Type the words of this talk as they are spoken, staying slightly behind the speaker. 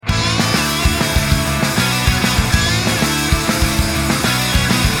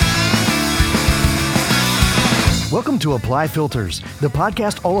Welcome to Apply Filters, the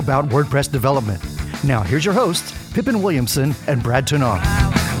podcast all about WordPress development. Now, here's your hosts, Pippin Williamson and Brad Tunar.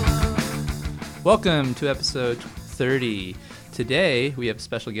 Welcome to episode 30. Today, we have a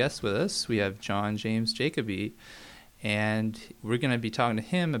special guest with us. We have John James Jacoby, and we're going to be talking to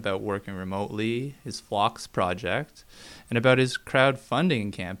him about working remotely, his Flocks project, and about his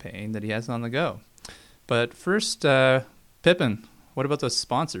crowdfunding campaign that he has on the go. But first, Pippin, what about those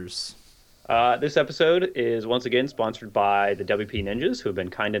sponsors? This episode is once again sponsored by the WP Ninjas, who have been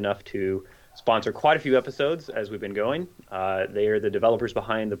kind enough to sponsor quite a few episodes as we've been going. They are the developers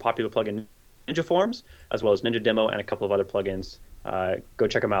behind the popular plugin Ninja Forms, as well as Ninja Demo and a couple of other plugins. Go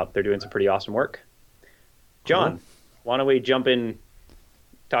check them out. They're doing some pretty awesome work. John, why don't we jump in,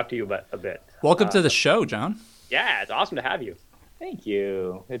 talk to you about a bit. Welcome to the show, John. Yeah, it's awesome to have you. Thank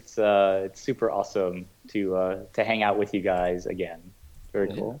you. It's super awesome to hang out with you guys again.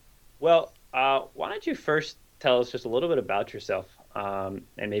 Very cool. Well, why don't you first tell us just a little bit about yourself, and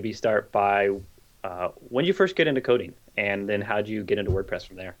maybe start by when did you first get into coding, and then how did you get into WordPress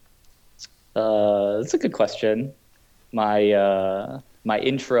from there? That's a good question. My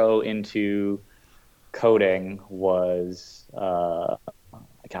intro into coding was, it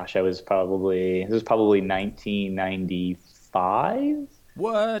was probably 1995.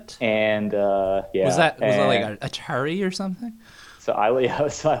 What? And yeah, was that like a Atari or something? So I would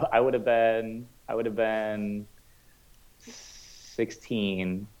have been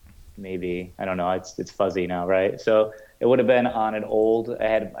 16, maybe. I don't know. It's fuzzy now, right? So it would have been on an old. I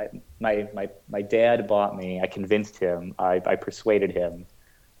had my dad bought me. I convinced him. I persuaded him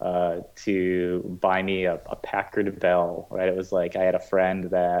to buy me a Packard Bell. Right? It was like I had a friend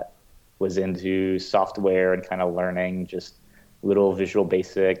that was into software and kind of learning just little Visual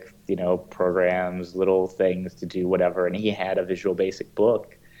Basic, programs, little things to do, whatever. And he had a Visual Basic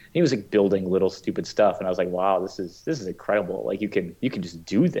book. He was like building little stupid stuff, and I was like, "Wow, this is incredible! Like you can just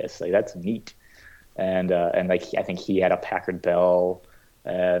do this. Like that's neat." And like I think he had a Packard Bell,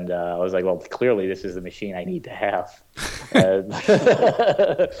 and I was like, "Well, clearly this is the machine I need to have."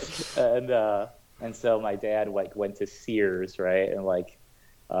 and so my dad went to Sears, right,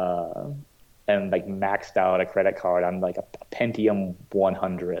 and maxed out a credit card on like a Pentium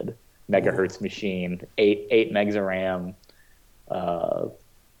 100 megahertz machine, 8 megs of RAM,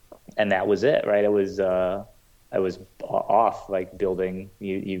 and that was it, right? I was off like building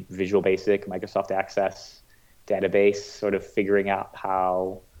Visual Basic, Microsoft Access database, sort of figuring out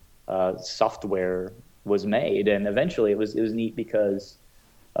how software was made, and eventually it was neat because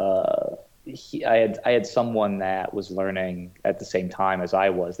I had someone that was learning at the same time as I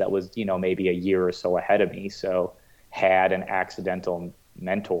was, that was, maybe a year or so ahead of me. So had an accidental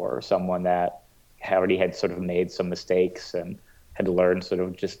mentor, someone that already had sort of made some mistakes and had learned sort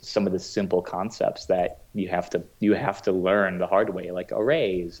of just some of the simple concepts that you have to learn the hard way, like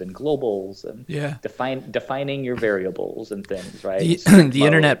arrays and globals and defining your variables and things, right? The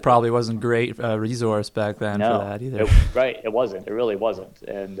internet probably wasn't a great resource back then for that either. It wasn't. It really wasn't.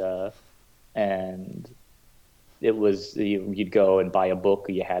 And it was, you'd go and buy a book.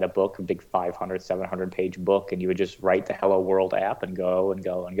 You had a book, a big 500, 700 page book, and you would just write the Hello World app and go and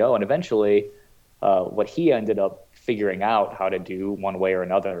go and go. And eventually, what he ended up figuring out how to do one way or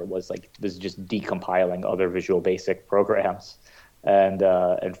another was just decompiling other Visual Basic programs and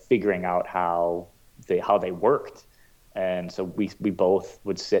figuring out how they worked. And so we both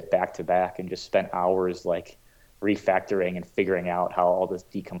would sit back to back and just spend hours refactoring and figuring out how all this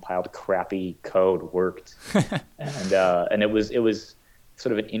decompiled crappy code worked. And it was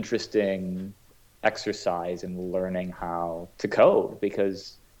sort of an interesting exercise in learning how to code,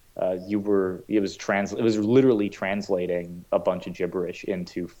 because it was literally translating a bunch of gibberish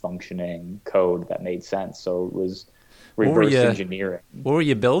into functioning code that made sense. So it was reverse engineering. What were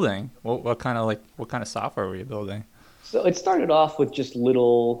you building? What kind of software were you building? So it started off with just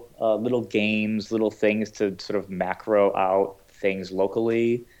little games, little things to sort of macro out things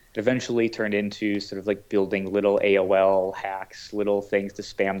locally. It eventually turned into sort of like building little AOL hacks, little things to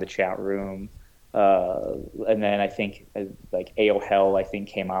spam the chat room. And then I think like AOL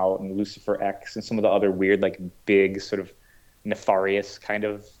came out, and Lucifer X and some of the other weird big sort of nefarious kind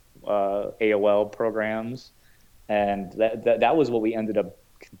of AOL programs. And that was what we ended up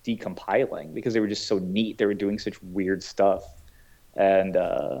decompiling, because they were just so neat. They were doing such weird stuff, and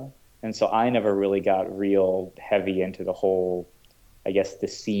so I never really got real heavy into the whole, I guess, the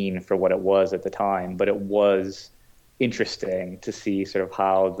scene for what it was at the time. But it was interesting to see sort of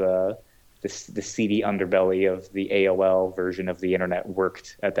how the seedy underbelly of the AOL version of the internet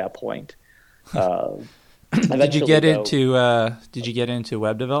worked at that point. Did you get into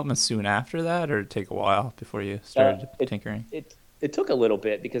web development soon after that, or did it take a while before you started tinkering? It took a little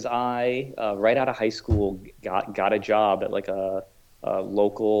bit because I right out of high school got a job at like a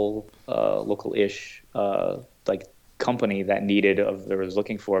local-ish like company that was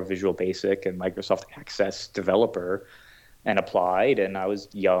looking for a Visual Basic and Microsoft Access developer, and applied. And I was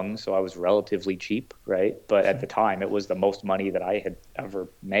young, so I was relatively cheap, right? But at the time, it was the most money that I had ever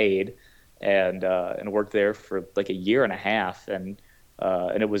made, and worked there for like a year and a half, and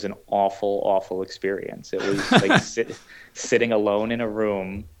it was an awful experience. It was like sitting alone in a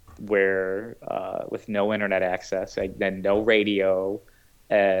room where with no internet access and no radio,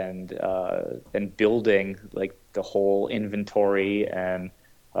 and building like the whole inventory and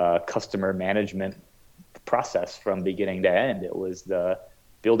customer management process from beginning to end. It was the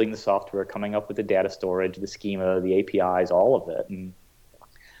building the software, coming up with the data storage, the schema, the APIs, all of it, and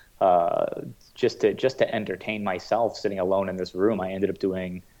just to entertain myself sitting alone in this room, I ended up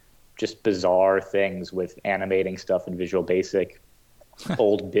doing just bizarre things with animating stuff in Visual Basic,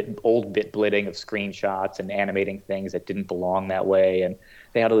 old bit blitting of screenshots and animating things that didn't belong that way. And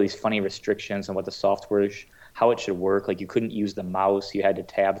they had all these funny restrictions on what the software how it should work. Like you couldn't use the mouse, you had to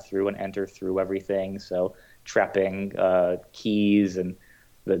tab through and enter through everything. So trapping keys and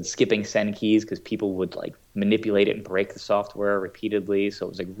the skipping send keys, because people would like manipulate it and break the software repeatedly. So it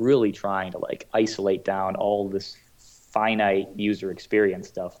was like really trying to like isolate down all this finite user experience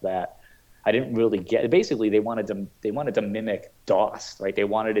stuff that I didn't really get. Basically, they wanted to mimic DOS, right? They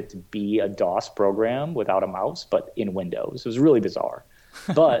wanted it to be a DOS program without a mouse, but in Windows. It was really bizarre.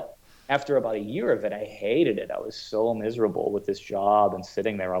 But after about a year of it, I hated it. I was so miserable with this job and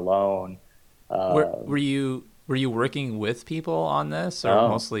sitting there alone. Were you working with people on this, or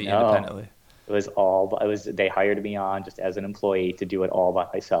mostly independently? They hired me on just as an employee to do it all by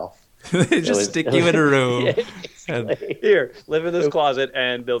myself. They just stick you in a room. Yeah, here, live in this closet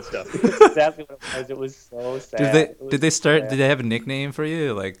and build stuff. Exactly what it was. It was so sad. Did they have a nickname for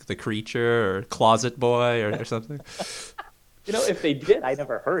you, like the Creature or Closet Boy or something? If they did, I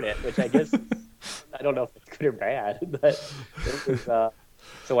never heard it, which I guess I don't know if it's good or bad. But it was.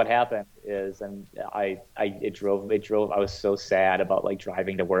 So what happened is, and it drove. I was so sad about like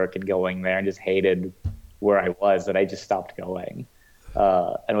driving to work and going there, and just hated where I was that I just stopped going.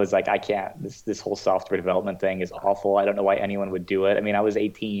 And was like, I can't. This whole software development thing is awful. I don't know why anyone would do it. I mean, I was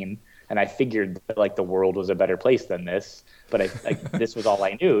 18, and I figured that like the world was a better place than this, but this was all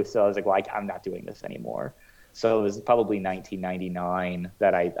I knew. So I was like, well, I'm not doing this anymore. So it was probably 1999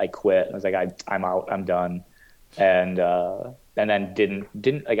 that I quit. I was like, I'm out. I'm done. And then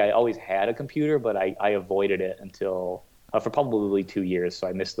didn't like, I always had a computer, but I avoided it until for probably 2 years. So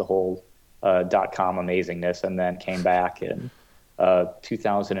I missed the whole .com amazingness, and then came back in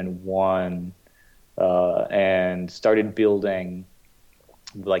 2001 and started building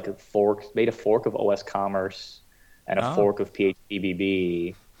like made a fork of OS Commerce and a fork of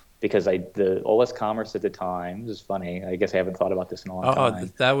PHPBB, because the OS Commerce at the time, this is funny, I guess I haven't thought about this in a long time. Oh,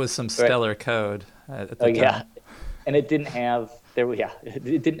 that was some stellar code at the time. Yeah. And it didn't have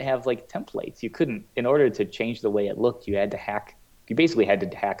like templates. You couldn't, in order to change the way it looked, you basically had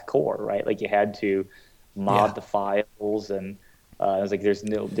to hack core, right? Like you had to mod the files, and I was like, there's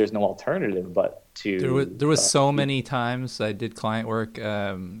no alternative but to. There was so many times I did client work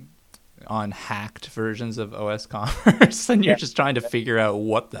on hacked versions of OS Commerce, and you're just trying to figure out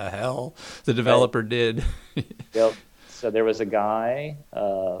what the hell the developer did. Yep. So there was a guy.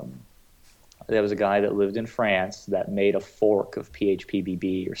 There was a guy that lived in France that made a fork of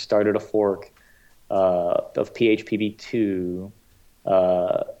PHPBB, or started a fork of PHPB2,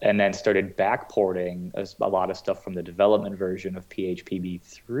 and then started backporting a lot of stuff from the development version of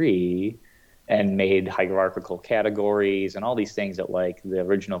PHPB3, and made hierarchical categories and all these things that like the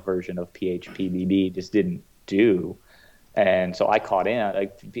original version of PHPBB just didn't do. And so I caught in.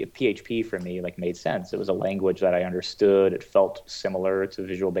 Like PHP for me like made sense. It was a language that I understood. It felt similar to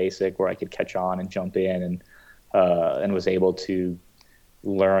Visual Basic, where I could catch on and jump in, and was able to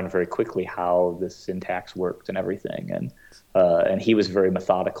learn very quickly how the syntax worked and everything. And he was very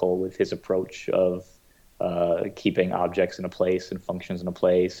methodical with his approach of keeping objects in a place and functions in a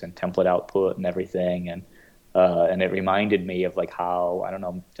place and template output and everything. And it reminded me of like how, I don't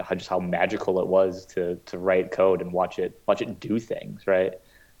know, just how magical it was to write code and watch it do things, right?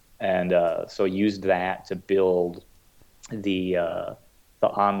 And so used that to build the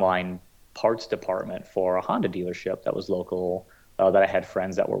online parts department for a Honda dealership that was local, that I had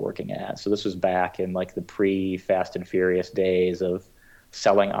friends that were working at. So this was back in like the pre-Fast and Furious days of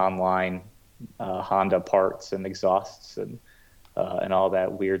selling online Honda parts and exhausts, and and all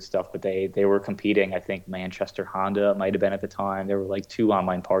that weird stuff. But they were competing. I think Manchester Honda might have been at the time. There were like 2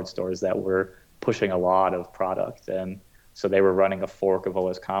 online parts stores that were pushing a lot of product, and so they were running a fork of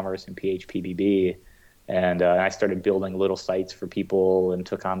OS Commerce and PHPBB. And I started building little sites for people and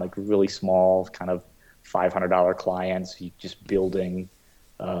took on like really small kind of $500 clients, just building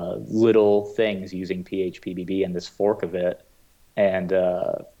little things using PHPBB and this fork of it. And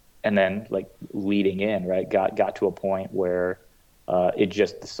then like leading in, right, got to a point where it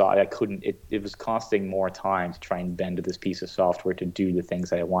just decided I couldn't, it was costing more time to try and bend to this piece of software to do the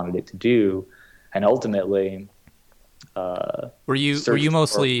things I wanted it to do. And ultimately, were you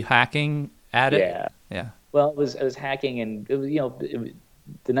mostly hacking at it? Yeah. Well, it was hacking, and it was,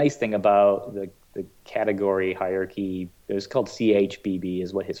 the nice thing about the category hierarchy, it was called CHBB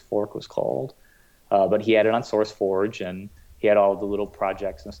is what his fork was called. But he had it on SourceForge, and he had all the little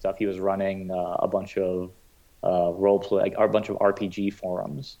projects and stuff. He was running a bunch of roleplay, like a bunch of RPG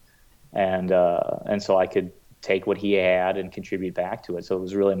forums, and so I could take what he had and contribute back to it. So it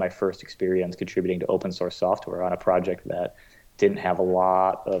was really my first experience contributing to open source software on a project that didn't have a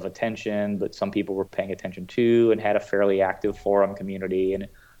lot of attention, but some people were paying attention to, and had a fairly active forum community, and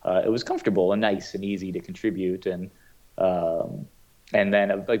it was comfortable and nice and easy to contribute. And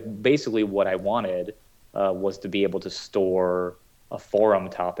then like basically what I wanted was to be able to store a forum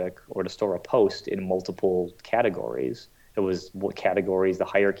topic or to store a post in multiple categories. It was what categories, the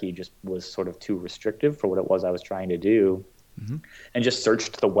hierarchy just was sort of too restrictive for what it was I was trying to do. Mm-hmm. And just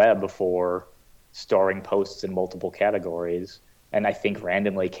searched the web for storing posts in multiple categories. And I think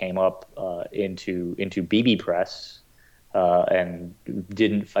randomly came up into bbPress and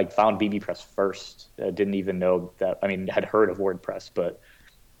found bbPress first. Didn't even know that, had heard of WordPress, but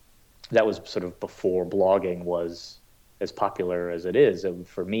that was sort of before blogging was as popular as it is. And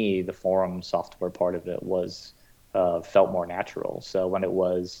for me, the forum software part of it was felt more natural. So when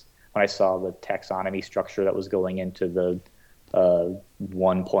I saw the taxonomy structure that was going into the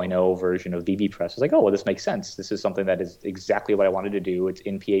 1.0 version of bbPress, I was like, oh, well, this makes sense. This is something that is exactly what I wanted to do. It's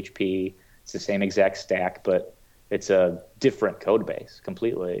in PHP. It's the same exact stack, but it's a different code base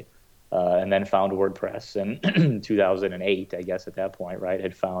completely. And then found WordPress in 2008, I guess at that point, right?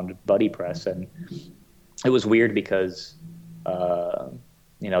 Had found BuddyPress, and it was weird because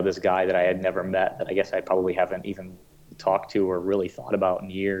this guy that I had never met, that I guess I probably haven't even talked to or really thought about in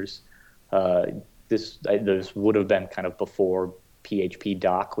years. This would have been kind of before PHP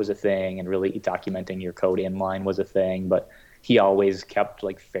doc was a thing, and really documenting your code inline was a thing. But he always kept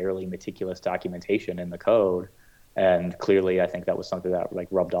like fairly meticulous documentation in the code. And clearly, I think that was something that like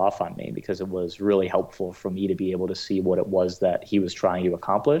rubbed off on me, because it was really helpful for me to be able to see what it was that he was trying to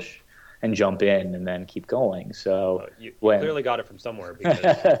accomplish and jump in and then keep going. So you clearly got it from somewhere, because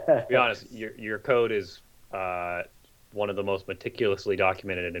to be honest, your code is one of the most meticulously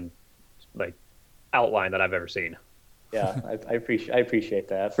documented and like outline that I've ever seen. Yeah, I appreciate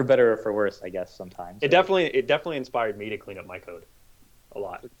that, for better or for worse, I guess sometimes. It definitely inspired me to clean up my code a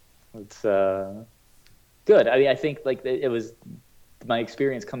lot. It's good. I think like it was my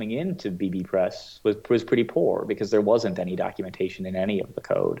experience coming into bbPress was pretty poor, because there wasn't any documentation in any of the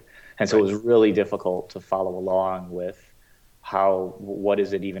code, and so it was really difficult to follow along with what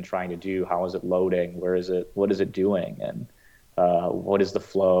is it even trying to do, how is it loading, what is it doing, and what is the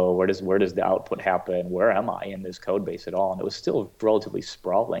flow, where does the output happen, where am I in this code base at all? And it was still relatively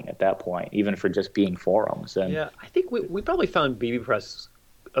sprawling at that point, even for just being forums. And yeah, I think we probably found bbPress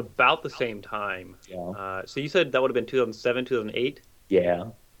about the same time. Yeah. So you said that would have been 2007, 2008? Yeah.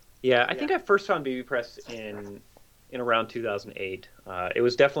 Yeah, I think I first found bbPress in around 2008. It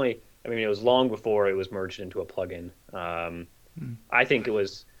was definitely, it was long before it was merged into a plugin. I think it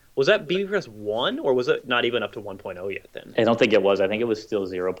was that bbPress 1, or was it not even up to 1.0 yet then? I don't think it was. I think it was still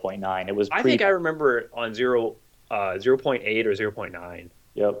 0.9. It was I think I remember it on 0.8 or 0.9.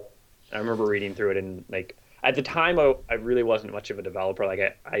 Yep. I remember reading through it, and like at the time I really wasn't much of a developer.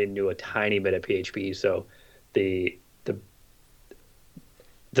 Like I knew a tiny bit of PHP, so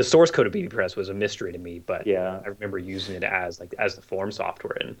the source code of bbPress was a mystery to me, but yeah, I remember using it as the form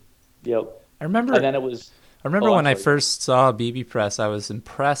software. And yep. I remember when I first saw bbPress, I was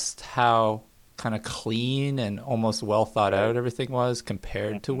impressed how kind of clean and almost well thought out everything was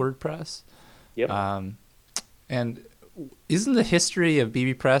compared to WordPress. Yep. And isn't the history of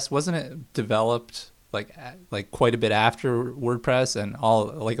bbPress, wasn't it developed like quite a bit after WordPress, and all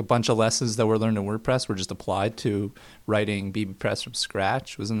like a bunch of lessons that were learned in WordPress were just applied to writing bbPress from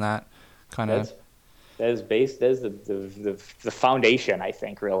scratch? Wasn't that kind of that's the foundation, I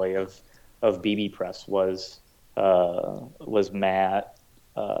think, really of bbPress was Matt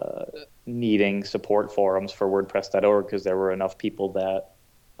needing support forums for WordPress.org because there were enough people that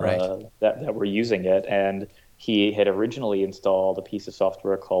that were using it. And he had originally installed a piece of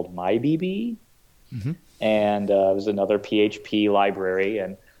software called MyBB, and it was another PHP library,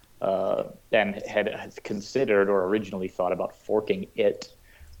 and had considered or originally thought about forking it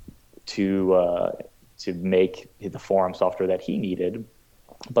to make the forum software that he needed,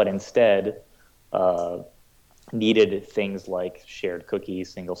 but instead needed things like shared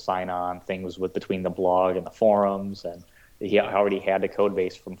cookies, single sign-on, things between the blog and the forums, and he already had a code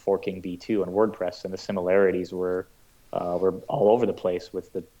base from forking B2 and WordPress, and the similarities were all over the place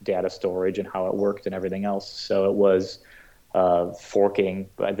with the data storage and how it worked and everything else. So it was forking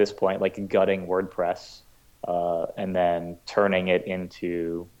at this point, like gutting WordPress, and then turning it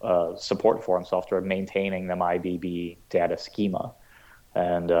into support forum software, maintaining the MyBB data schema.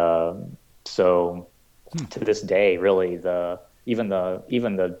 And so to this day, really, even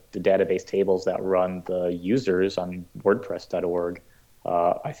the database tables that run the users on WordPress.org,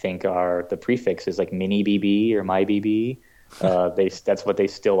 I think the prefix is like mini-BB or MyBB. That's what they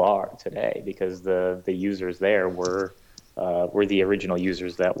still are today, because the users there were the original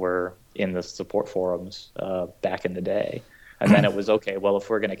users that were in the support forums back in the day. And then it was, okay, well, if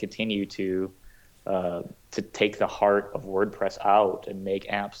we're going to continue to take the heart of WordPress out and make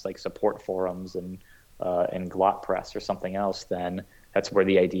apps like support forums and GlotPress or something else, then that's where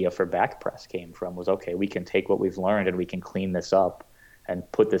the idea for BackPress came from, was, okay, we can take what we've learned and we can clean this up and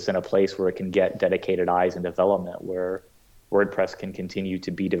put this in a place where it can get dedicated eyes in development, where WordPress can continue to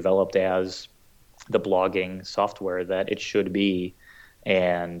be developed as the blogging software that it should be,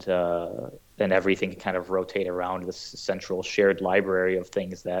 and everything can kind of rotate around this central shared library of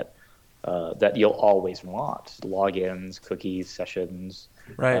things that you'll always want: logins, cookies, sessions,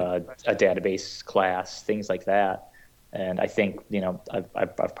 a database class, things like that. And I think,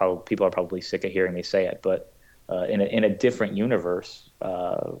 people are probably sick of hearing me say it, but in a different universe,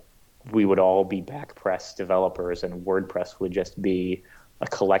 we would all be BackPress developers, and WordPress would just be a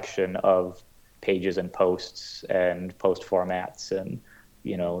collection of pages and posts and post formats, and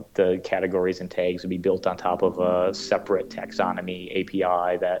the categories and tags would be built on top of a separate taxonomy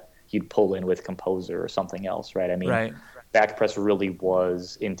API that you'd pull in with Composer or something else, right? I mean, BackPress really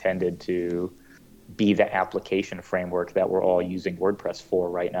was intended to be the application framework that we're all using WordPress for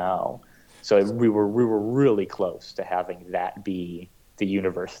right now. So we were really close to having that be the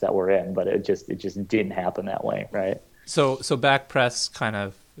universe that we're in, but it just didn't happen that way, right? So BackPress kind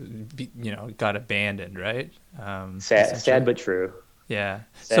of got abandoned, right? Sad but true. Yeah.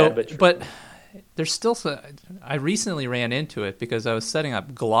 But true. But there's still I recently ran into it because I was setting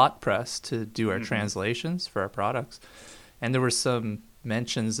up GlotPress to do our translations for our products, and there were some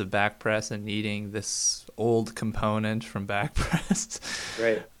mentions of BackPress and needing this old component from BackPress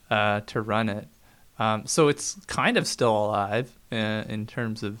to run it. So it's kind of still alive in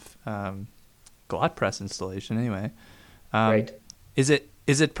terms of GlotPress installation anyway. Is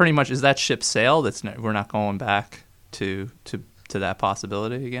it pretty much, is that ship sailed? We're not going back to that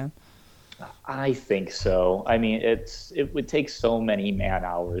possibility again? I think so. I mean, it would take so many man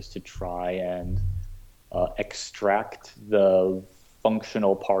hours to try and extract the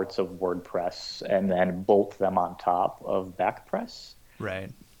functional parts of WordPress and then bolt them on top of BackPress.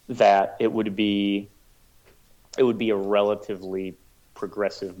 Right. That it would be a relatively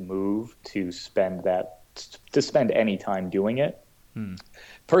progressive move to spend any time doing it.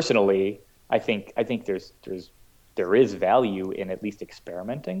 Personally, I think there is value in at least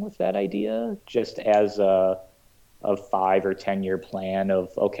experimenting with that idea, just as a 5 or 10 year plan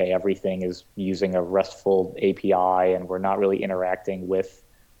of, okay, everything is using a RESTful API and we're not really interacting with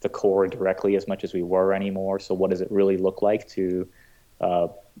the core directly as much as we were anymore. So what does it really look like to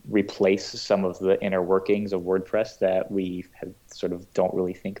replace some of the inner workings of WordPress that we sort of don't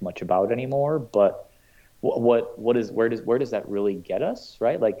really think much about anymore? But where does that really get us,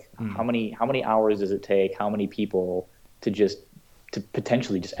 right? Like how many hours does it take? How many people to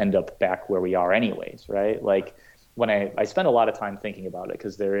potentially just end up back where we are anyways, right? Like when I spend a lot of time thinking about it,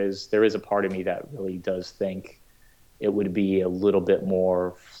 because there is a part of me that really does think it would be a little bit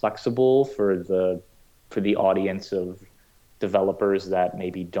more flexible for the audience of developers that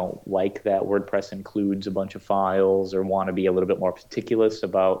maybe don't like that WordPress includes a bunch of files or want to be a little bit more meticulous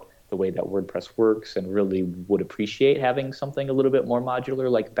about the way that WordPress works and really would appreciate having something a little bit more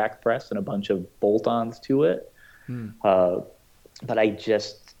modular like BackPress and a bunch of bolt-ons to it. But I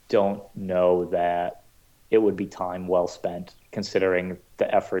just don't know that it would be time well spent, considering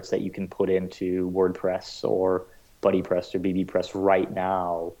the efforts that you can put into WordPress or BuddyPress or BBPress right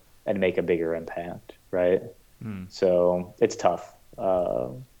now and make a bigger impact, right? So it's tough.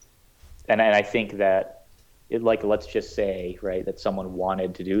 And I think that it, like, let's just say, right, that someone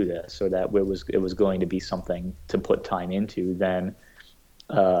wanted to do this, or that it was going to be something to put time into, then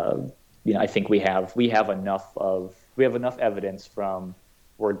I think we have enough evidence from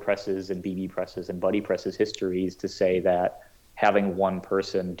WordPresses and BB presses and Buddy presses histories to say that having one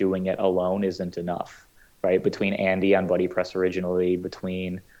person doing it alone isn't enough, right? Between Andy on Buddy Press originally,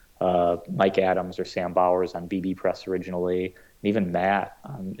 between Mike Adams or Sam Bowers on BB Press originally, and even Matt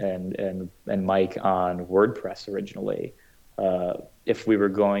and Mike on WordPress originally. If we were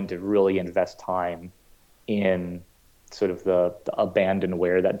going to really invest time in sort of the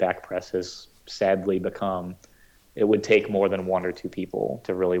abandonware that backpress has sadly become, it would take more than one or two people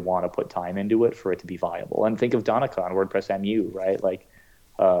to really want to put time into it for it to be viable. And think of Donica on WordPress MU, right? Like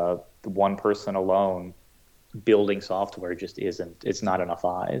the one person alone building software just isn't, it's not enough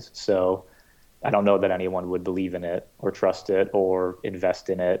eyes. So I don't know that anyone would believe in it or trust it or invest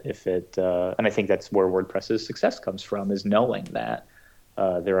in it if it, and I think that's where WordPress's success comes from, is knowing that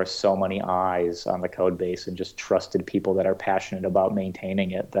there are so many eyes on the code base and just trusted people that are passionate about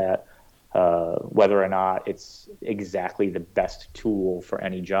maintaining it, that whether or not it's exactly the best tool for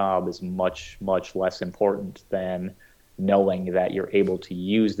any job is much, much less important than knowing that you're able to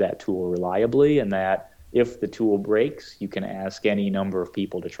use that tool reliably, and that if the tool breaks, you can ask any number of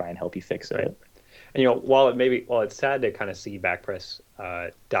people to try and help you fix it. Right. And while it's sad to kind of see backpress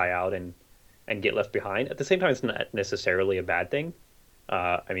die out and get left behind, at the same time, it's not necessarily a bad thing.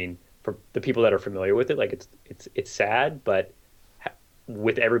 I mean, for the people that are familiar with it, like it's sad, but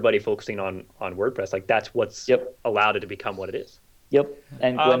with everybody focusing on WordPress, like that's what's allowed it to become what it is. Yep.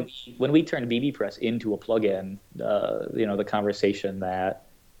 And when we turned BB Press into a plugin, the conversation that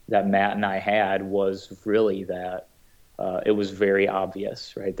Matt and I had was really that it was very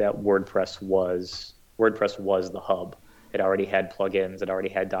obvious, right, that WordPress was the hub. It already had plugins, it already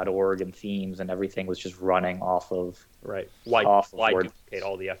had .org and themes, and everything was just running off of Why WordPress. duplicate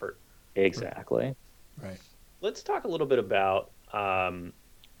all the effort? Exactly. Right. Let's talk a little bit about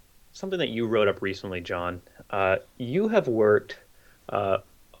something that you wrote up recently, John. You have worked,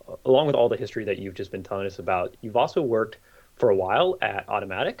 along with all the history that you've just been telling us about, you've also worked for a while at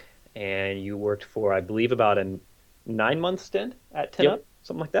Automatic, and you worked for, I believe, about a 9-month stint at 10up,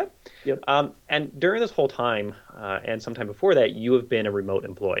 something like that. Yep. And during this whole time, and sometime before that, you have been a remote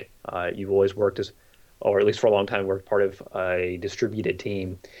employee. You've always worked as, or at least for a long time, worked part of a distributed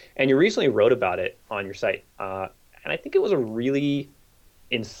team. And you recently wrote about it on your site. And I think it was a really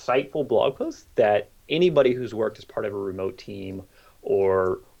insightful blog post that anybody who's worked as part of a remote team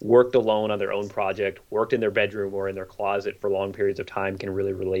or worked alone on their own project, worked in their bedroom or in their closet for long periods of time can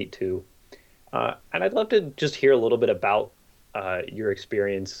really relate to. And I'd love to just hear a little bit about your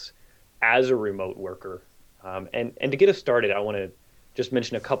experience as a remote worker. And to get us started, I want to just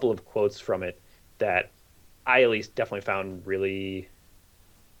mention a couple of quotes from it that I at least definitely found really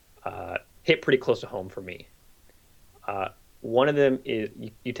hit pretty close to home for me. One of them is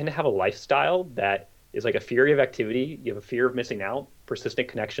you tend to have a lifestyle that is like a fury of activity. You have a fear of missing out, persistent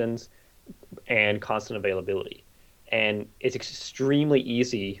connections, and constant availability. And it's extremely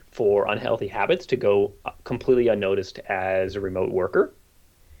easy for unhealthy habits to go completely unnoticed as a remote worker.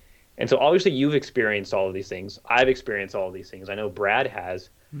 And so obviously you've experienced all of these things. I've experienced all of these things. I know Brad has.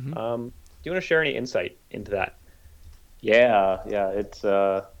 Mm-hmm. Do you want to share any insight into that? Yeah, it's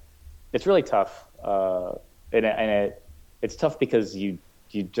really tough. It's tough because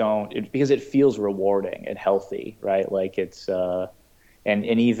because it feels rewarding and healthy, right? Like it's and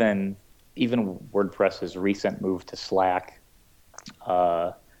even WordPress's recent move to Slack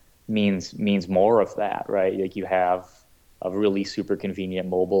means more of that, right? Like you have a really super convenient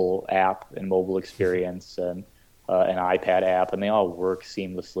mobile app and mobile experience and an iPad app, and they all work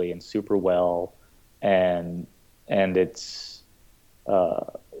seamlessly and super well, and it's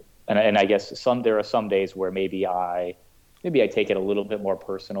and I guess there are some days where maybe I take it a little bit more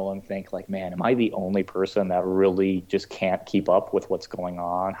personal and think like, man, am I the only person that really just can't keep up with what's going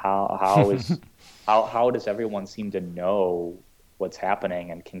on? How does everyone seem to know what's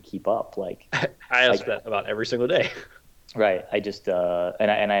happening and can keep up? Like I ask that about every single day. Right. I just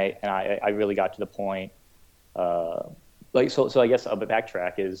I really got to the point so I guess a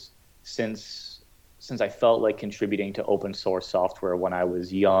backtrack is since I felt like contributing to open source software when I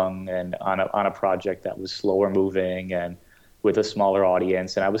was young and on a project that was slower moving and with a smaller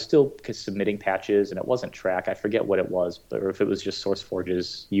audience, and I was still submitting patches, and it wasn't Track. I forget what it was, or if it was just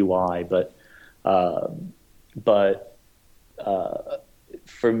SourceForge's UI. But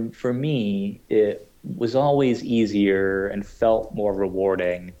for me, it was always easier and felt more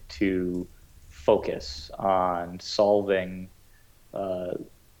rewarding to focus on solving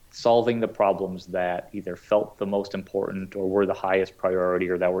solving the problems that either felt the most important or were the highest priority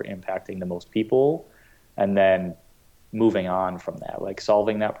or that were impacting the most people, and then moving on from that, like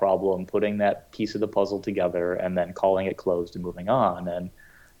solving that problem, putting that piece of the puzzle together, and then calling it closed and moving on.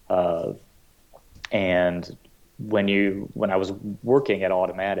 And when I was working at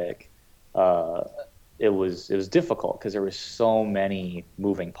Automatic, it was difficult because there were so many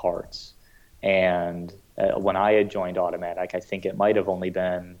moving parts. And when I had joined Automatic, I think it might have only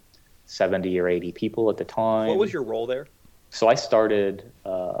been 70 or 80 people at the time. What was your role there? So I started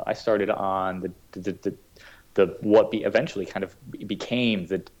on the eventually kind of became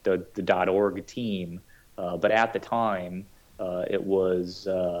the .org team, but at the time it was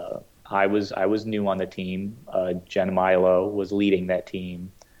I was new on the team. Jen Milo was leading that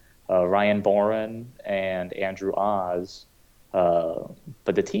team. Ryan Boren and Andrew Oz.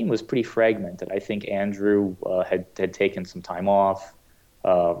 But the team was pretty fragmented. I think Andrew had taken some time off.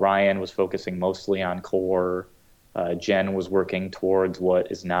 Ryan was focusing mostly on core. Jen was working towards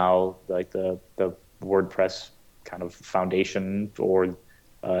what is now like the WordPress kind of foundation,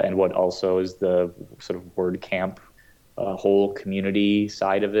 and what also is the sort of WordCamp whole community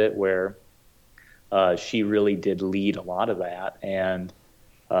side of it, where she really did lead a lot of that, and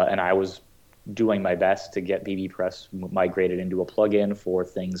I was doing my best to get bbPress migrated into a plugin for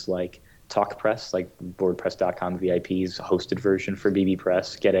things like TalkPress, like WordPress.com VIP's hosted version for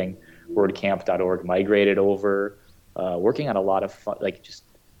bbPress, getting WordCamp.org migrated over, working on a lot of fun, like just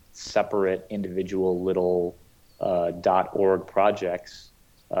separate individual little .org projects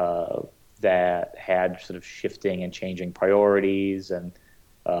that had sort of shifting and changing priorities, and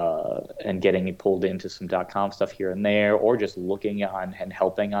getting pulled into some .com stuff here and there, or just looking on and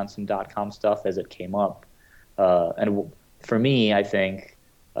helping on some .com stuff as it came up. And for me, I think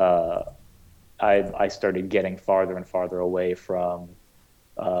I started getting farther and farther away from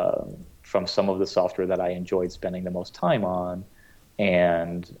some of the software that I enjoyed spending the most time on,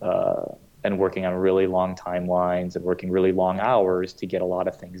 and working on really long timelines and working really long hours to get a lot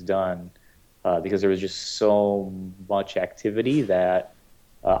of things done, because there was just so much activity that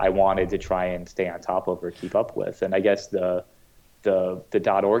I wanted to try and stay on top of or keep up with. And I guess the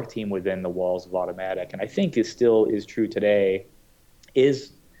 .org team within the walls of Automatic, and I think is true today,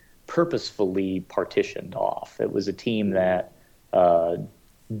 is purposefully partitioned off. It was a team that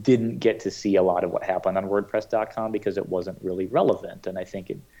didn't get to see a lot of what happened on WordPress.com because it wasn't really relevant. And I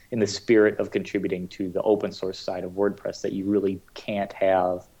think in the spirit of contributing to the open source side of WordPress, that you really can't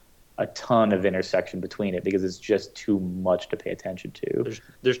have a ton of intersection between it because it's just too much to pay attention to.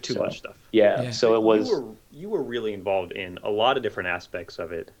 There's too much stuff. Yeah. So it was. You were really involved in a lot of different aspects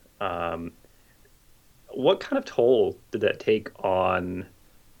of it. What kind of toll did that take on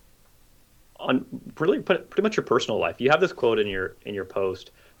really pretty much your personal life? You have this quote in your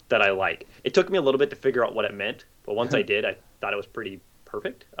post that I like. It took me a little bit to figure out what it meant, but once I did, I thought it was pretty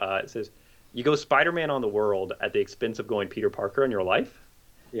perfect. It says, "You go Spider-Man on the world at the expense of going Peter Parker in your life."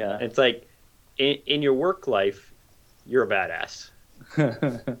 Yeah. And it's like, in your work life, you're a badass.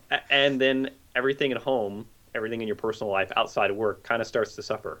 And then everything at home, everything in your personal life outside of work kind of starts to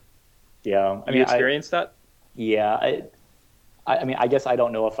suffer. Yeah. You experienced that? Yeah. I mean, I guess I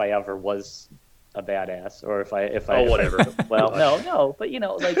don't know if I ever was a badass, or if I whatever. Well, no, but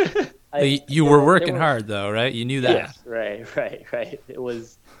like you were working hard though, right? You knew that. Yes, right. It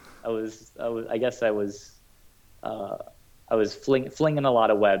was, I guess I was flinging a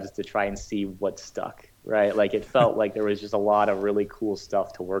lot of webs to try and see what stuck, right? Like it felt like there was just a lot of really cool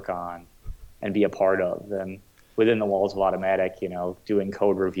stuff to work on and be a part of. And within the walls of Automatic, doing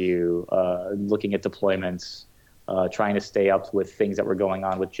code review, looking at deployments, trying to stay up with things that were going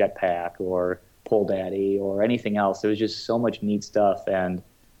on with Jetpack or PoleDaddy or anything else. There was just so much neat stuff. And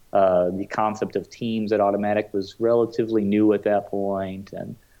the concept of teams at Automatic was relatively new at that point.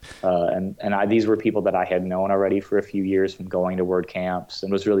 And these were people that I had known already for a few years from going to WordCamps,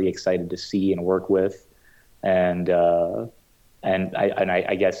 and was really excited to see and work with. And I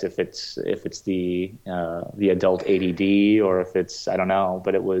guess if it's the adult ADD, or if it's, I don't know,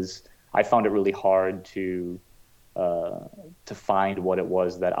 but I found it really hard to find what it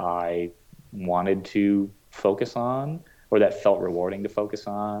was that I wanted to focus on, or that felt rewarding to focus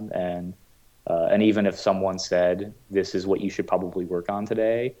on. And even if someone said, this is what you should probably work on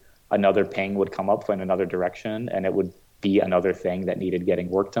today, another ping would come up in another direction, and it would be another thing that needed getting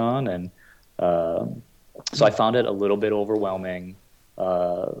worked on. And so I found it a little bit overwhelming,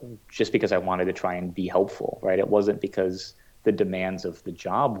 just because I wanted to try and be helpful, right? It wasn't because the demands of the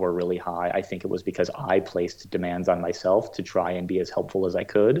job were really high. I think it was because I placed demands on myself to try and be as helpful as I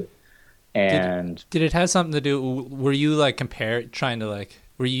could. Did it have something to do? Were you like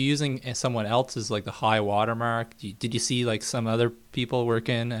were you using someone else's like the high watermark? Did you see like some other people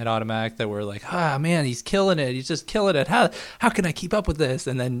working at Automatic that were like, ah, man, he's killing it. He's just killing it. How can I keep up with this?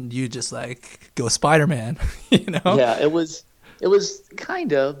 And then you just like go Spider-Man, you know? Yeah, it was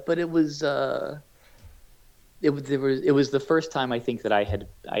kind of, but it was the first time I think that I had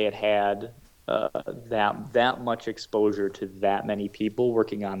that much exposure to that many people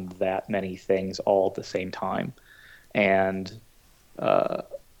working on that many things all at the same time, and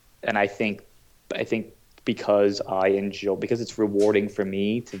I think because it's rewarding for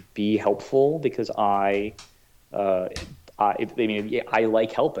me to be helpful, because I like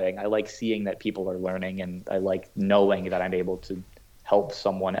helping. I like seeing that people are learning, and I like knowing that I'm able to help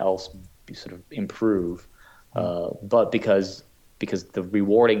someone else sort of improve. But because the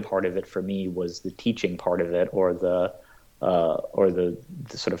rewarding part of it for me was the teaching part of it, or the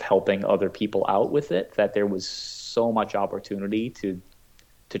sort of helping other people out with it, that there was so much opportunity to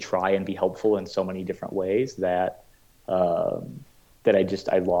try and be helpful in so many different ways that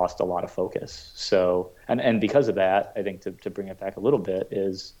I lost a lot of focus. So, and because of that, I think to bring it back a little bit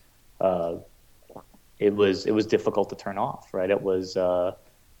is, it was difficult to turn off, right? It was,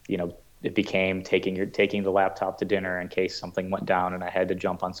 it became taking the laptop to dinner in case something went down and I had to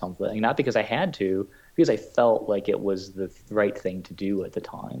jump on something, not because I had to, because I felt like it was the right thing to do at the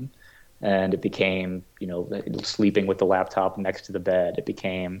time. And it became, sleeping with the laptop next to the bed. It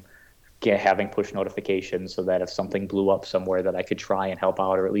became having push notifications so that if something blew up somewhere, that I could try and help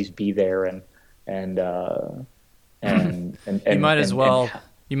out, or at least be there and you might as well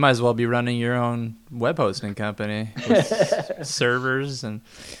be running your own web hosting company with servers and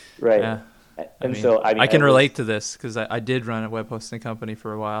right. Yeah. So I can relate to this because I did run a web hosting company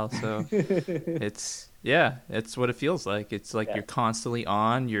for a while. So it's what it feels like. It's like you're constantly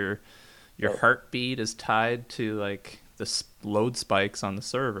on. Your heartbeat is tied to like the load spikes on the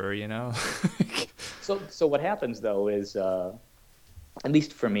server, So what happens though is, at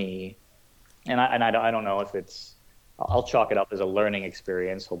least for me, and I don't know if I'll chalk it up as a learning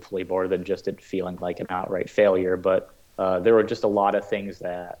experience, hopefully more than just it feeling like an outright failure. But there were just a lot of things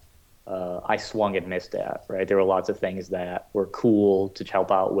that I swung and missed at, right? There were lots of things that were cool to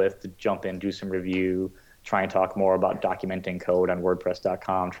help out with, to jump in, do some review, try and talk more about documenting code on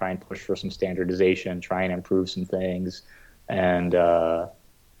WordPress.com, try and push for some standardization, try and improve some things. And there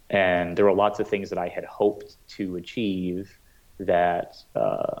were lots of things that I had hoped to achieve that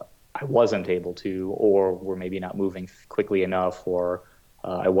I wasn't able to, or were maybe not moving quickly enough, or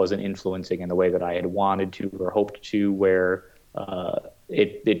I wasn't influencing in the way that I had wanted to or hoped to, where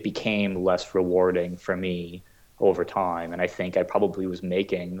it became less rewarding for me over time. And I think I probably was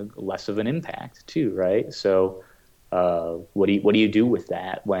making less of an impact too, right? So what do you do with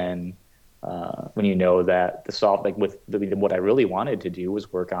that when you know that what I really wanted to do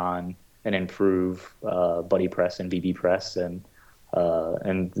was work on and improve BuddyPress and BBPress and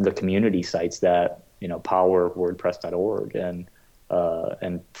the community sites that power WordPress.org, and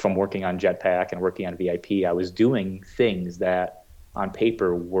from working on Jetpack and working on VIP, I was doing things that on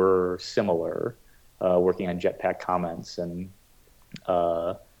paper were similar, working on Jetpack comments and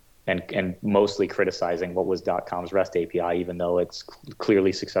mostly criticizing what was .com's REST API, even though it's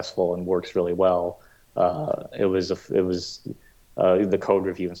clearly successful and works really well. It was the code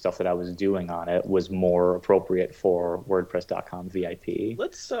review and stuff that I was doing on it was more appropriate for WordPress.com VIP.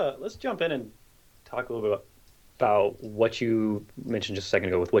 Let's jump in and talk a little bit about what you mentioned just a second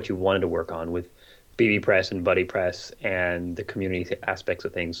ago with what you wanted to work on with BBPress and BuddyPress and the community aspects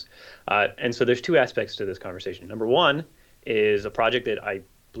of things. And so there's two aspects to this conversation. Number one is a project that I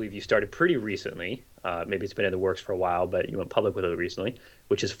believe you started pretty recently. Maybe it's been in the works for a while, but you went public with it recently,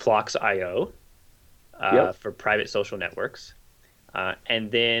 which is Flocks.io for private social networks. And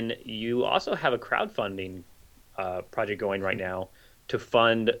then you also have a crowdfunding project going right now to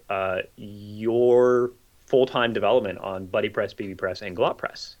fund your full-time development on BuddyPress, BBPress, and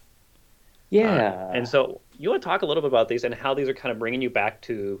GlotPress. Yeah. And so you want to talk a little bit about these and how these are kind of bringing you back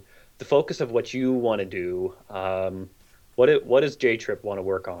to the focus of what you want to do. What does J-Trip want to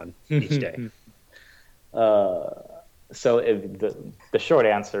work on each day? So the short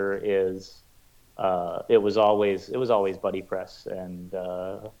answer is it was always BuddyPress and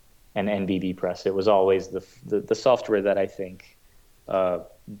BBPress. It was always the software that I think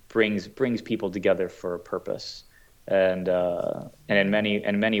brings people together for a purpose. And in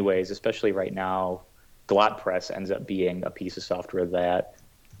many ways, especially right now, GlotPress ends up being a piece of software that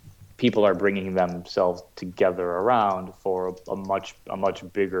people are bringing themselves together around for a much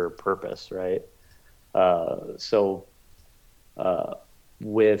bigger purpose, right?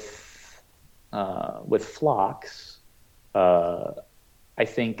 With with Phlox, I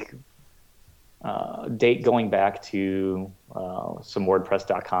think going back to some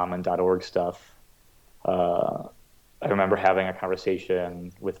WordPress.com and .org stuff, I remember having a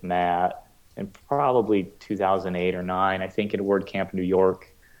conversation with Matt in probably 2008 or 9, I think, in WordCamp New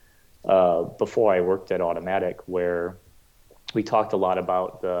York, before I worked at Automatic, where we talked a lot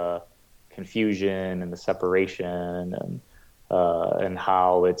about the confusion and the separation and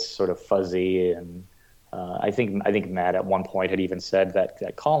how it's sort of fuzzy. And I think Matt at one point had even said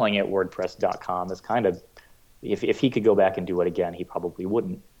that calling it WordPress.com is kind of, if he could go back and do it again, he probably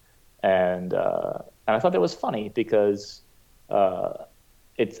wouldn't. And I thought that was funny because I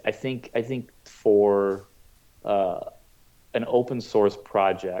think for an open source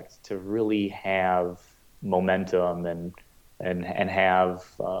project to really have momentum and have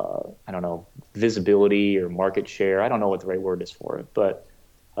I don't know, visibility or market share. I don't know what the right word is for it, but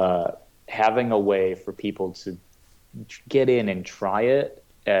having a way for people to get in and try it,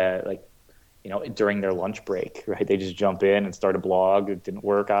 during their lunch break, right? They just jump in and start a blog. It didn't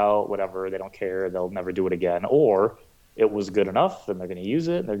work out, whatever. They don't care. They'll never do it again. Or it was good enough and they're going to use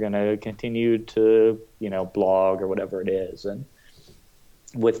it. And they're going to continue to, blog or whatever it is. And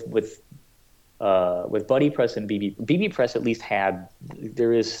with BuddyPress and BBPress at least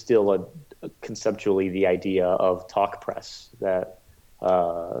there is still conceptually the idea of TalkPress that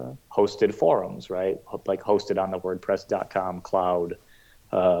hosted forums, right? Like hosted on the WordPress.com cloud.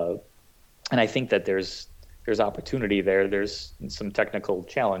 And I think that there's opportunity there. There's some technical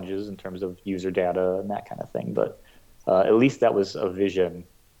challenges in terms of user data and that kind of thing, but at least that was a vision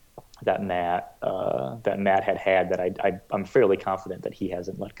that Matt had that I'm fairly confident that he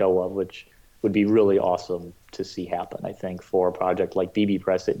hasn't let go of, which would be really awesome to see happen. I think for a project like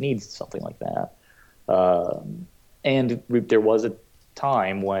BBPress, it needs something like that. And there was a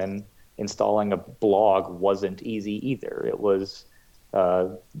time when installing a blog wasn't easy either. It was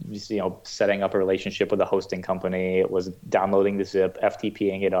setting up a relationship with a hosting company. It was downloading the zip,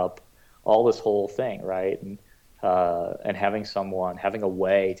 FTPing it up, all this whole thing, right? And having a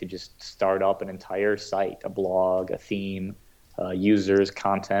way to just start up an entire site, a blog, a theme, users,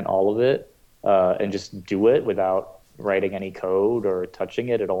 content, all of it, and just do it without writing any code or touching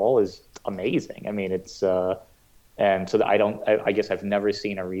it at all is amazing. I mean, it's and so I guess I've never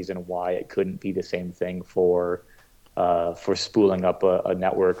seen a reason why it couldn't be the same thing for spooling up a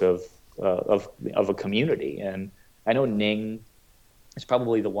network of a community. And I know Ning is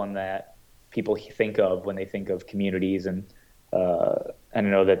probably the one that people think of when they think of communities, and I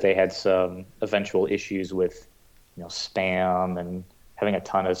know that they had some eventual issues with spam and having a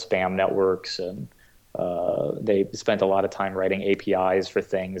ton of spam networks, and they spent a lot of time writing APIs for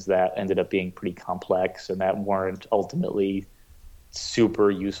things that ended up being pretty complex and that weren't ultimately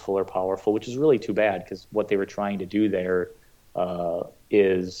super useful or powerful, which is really too bad, because what they were trying to do there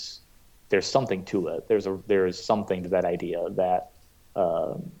is there's something to it. There's something to that idea that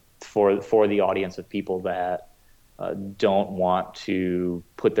for the audience of people that don't want to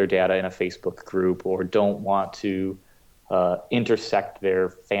put their data in a Facebook group or don't want to intersect their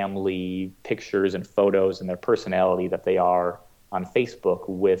family pictures and photos and their personality that they are on Facebook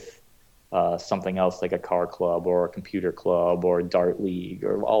with something else like a car club or a computer club or a dart league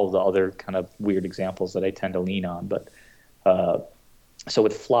or all of the other kind of weird examples that I tend to lean on. But so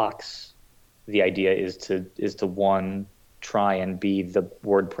with Phlox, the idea is to one, try and be the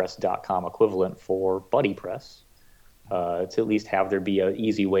WordPress.com equivalent for BuddyPress, to at least have there be an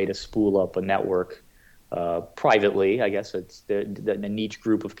easy way to spool up a network privately. I guess it's the niche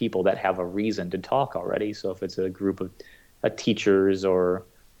group of people that have a reason to talk already. So if it's a group of teachers or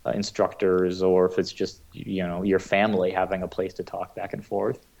instructors, or if it's just your family having a place to talk back and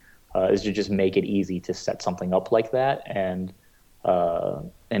forth, is to just make it easy to set something up like that and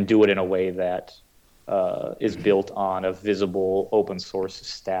do it in a way that is built on a visible open source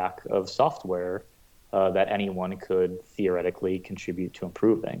stack of software that anyone could theoretically contribute to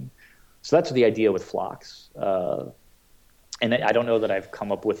improving. So that's the idea with Phlox. And I don't know that I've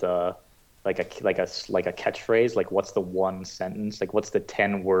come up with a catchphrase, like what's the one sentence, like what's the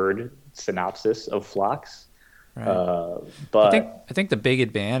 10-word synopsis of Phlox. Right. But I think the big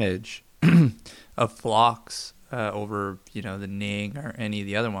advantage of Phlox over the Ning or any of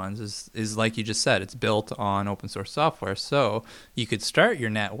the other ones is like you just said, it's built on open source software. So you could start your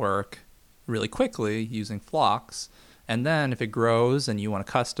network really quickly using Phlox, and then if it grows and you want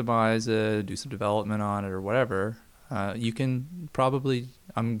to customize it, do some development on it or whatever, you can probably,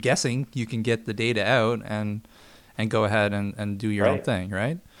 I'm guessing, you can get the data out and go ahead and do your own thing,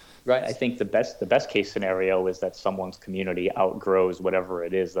 right? Right. I think the best case scenario is that someone's community outgrows whatever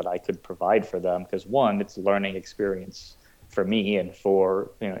it is that I could provide for them. Because one, it's a learning experience for me and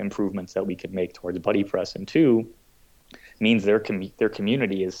for improvements that we could make towards BuddyPress, and two, means their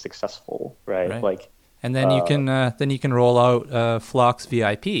community is successful. Right. Like, and then you can roll out Flock's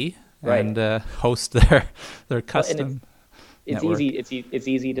VIP and host their custom. It's network. It's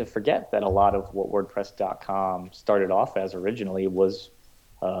easy to forget that a lot of what WordPress.com started off as originally was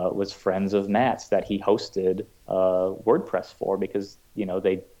friends of Matt's that he hosted WordPress for, because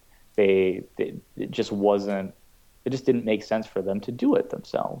it just didn't make sense for them to do it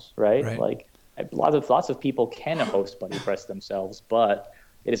themselves, right? Like lots of people can host BuddyPress themselves, but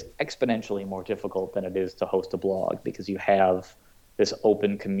it is exponentially more difficult than it is to host a blog, because you have this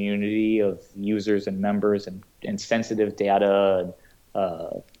open community of users and members and sensitive data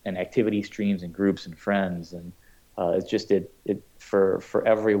and activity streams and groups and friends, and it's just for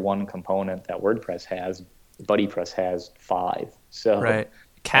every one component that WordPress has, BuddyPress has 5. So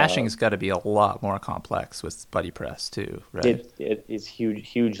caching's got to be a lot more complex with BuddyPress too, right? It is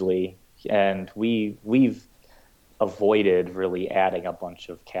hugely, and we've avoided really adding a bunch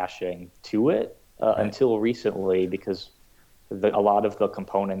of caching to it until recently, because a lot of the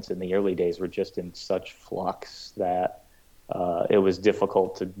components in the early days were just in such flux that it was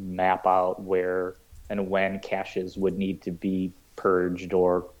difficult to map out where and when caches would need to be purged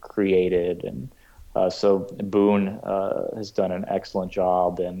or created. And so Boone has done an excellent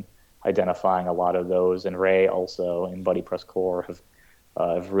job in identifying a lot of those, and Ray also in BuddyPress Core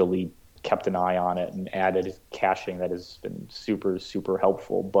have really kept an eye on it and added caching that has been super, super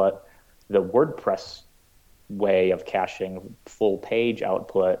helpful. But the WordPress way of caching full page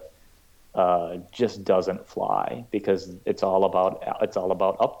output just doesn't fly, because it's all about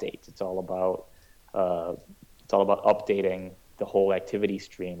updates. It's all about updating the whole activity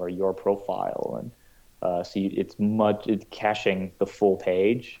stream or your profile, and it's caching the full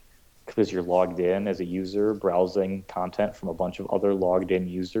page because you're logged in as a user browsing content from a bunch of other logged in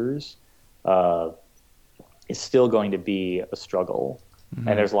users. Is still going to be a struggle,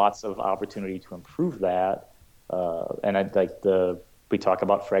 and there's lots of opportunity to improve that. And we talk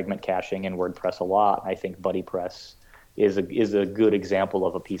about fragment caching in WordPress a lot. I think BuddyPress is a good example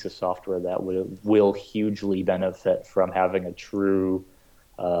of a piece of software that will hugely benefit from having a true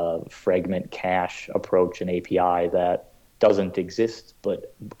fragment cache approach and API that doesn't exist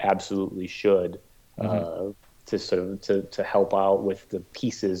but absolutely should, to help out with the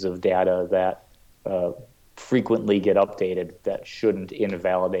pieces of data that frequently get updated that shouldn't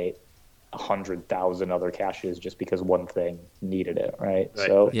invalidate 100,000 other caches just because one thing needed it, right?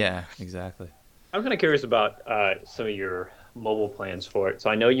 So yeah, exactly. I'm kind of curious about some of your mobile plans for it. So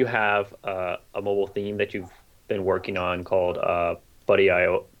I know you have a mobile theme that you've been working on called Buddy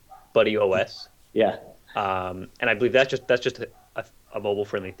OS. Yeah. And I believe that's just a mobile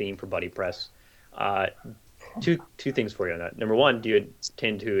friendly theme for BuddyPress. Two things for you on that. Number one, do you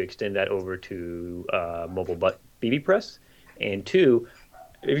intend to extend that over to mobile BBPress? And two,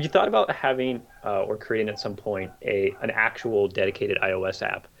 have you thought about having or creating at some point an actual dedicated iOS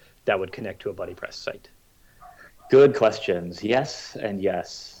app that would connect to a BuddyPress site? Good questions. Yes, and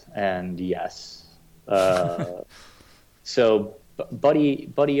yes, and yes. So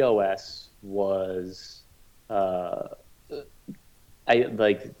Buddy OS was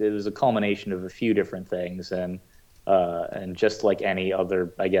it was a culmination of a few different things, and just like any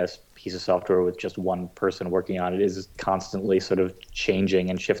other, I guess, piece of software with just one person working on it, is constantly sort of changing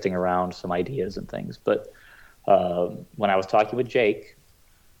and shifting around some ideas and things. But when I was talking with Jake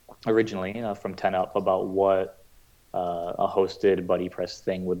originally from 10up about what a hosted BuddyPress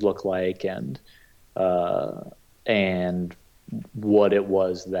thing would look like, and what it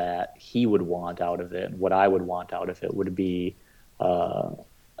was that he would want out of it, and what I would want out of it would be a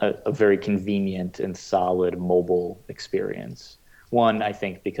very convenient and solid mobile experience. One, I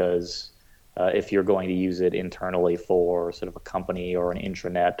think because if you're going to use it internally for sort of a company or an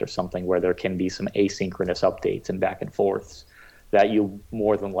intranet or something where there can be some asynchronous updates and back and forths, that you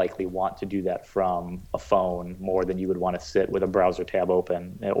more than likely want to do that from a phone more than you would want to sit with a browser tab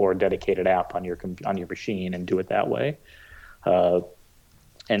open or a dedicated app on your machine and do it that way.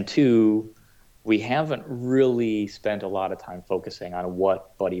 And two, we haven't really spent a lot of time focusing on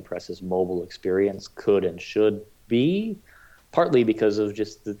what BuddyPress's mobile experience could and should be, partly because of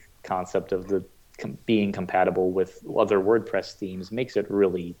just the concept of being compatible with other WordPress themes makes it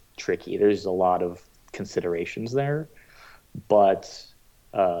really tricky. There's a lot of considerations there, but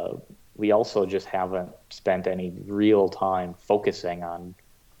we also just haven't spent any real time focusing on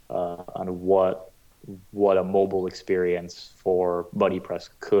what what a mobile experience for BuddyPress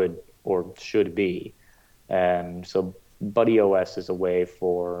could or should be. And so BuddyOS is a way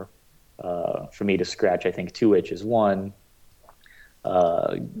for me to scratch, I think, two itches. One,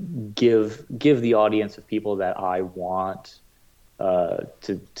 give the audience of people that I want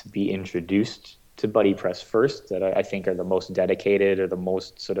to be introduced to BuddyPress first, that I think are the most dedicated or the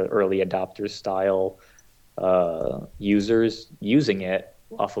most sort of early adopters style users using it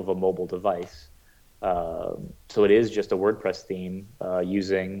off of a mobile device. So it is just a WordPress theme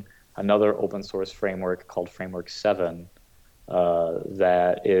using another open source framework called Framework 7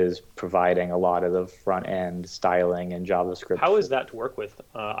 that is providing a lot of the front end styling and JavaScript. How is that to work with?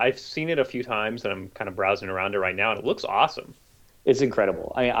 I've seen it a few times, and I'm kind of browsing around it right now, and it looks awesome. It's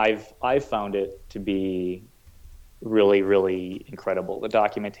incredible. I mean, I've found it to be really, really incredible. The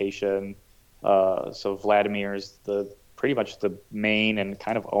documentation. So Vladimir's pretty much the main and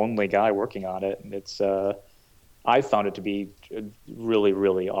kind of only guy working on it. And it's I found it to be really,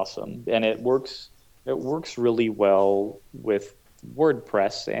 really awesome, and it works really well with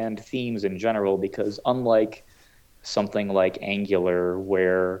WordPress and themes in general, because unlike something like Angular,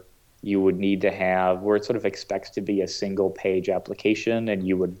 where you would need to have, where it sort of expects to be a single page application and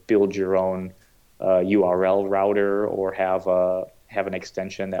you would build your own URL router or have an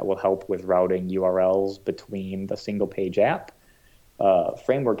extension that will help with routing URLs between the single page app.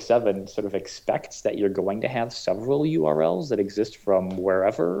 Framework 7 sort of expects that you're going to have several URLs that exist from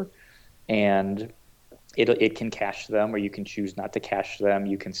wherever, and it can cache them, or you can choose not to cache them.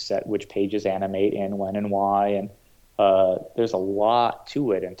 You can set which pages animate in, when, and why, and there's a lot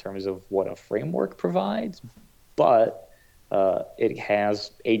to it in terms of what a framework provides, but it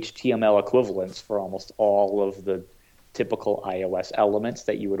has HTML equivalents for almost all of the typical iOS elements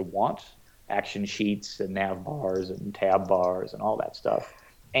that you would want, action sheets and nav bars and tab bars and all that stuff.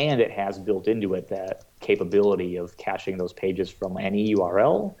 And it has built into it that capability of caching those pages from any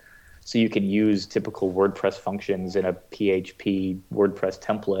URL. So you can use typical WordPress functions in a PHP WordPress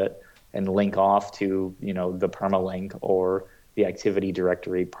template and link off to, the permalink or the activity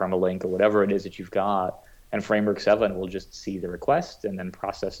directory permalink or whatever it is that you've got. And Framework 7 will just see the request and then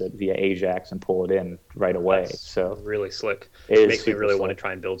process it via Ajax and pull it in right away. That's so really slick. It makes me really want to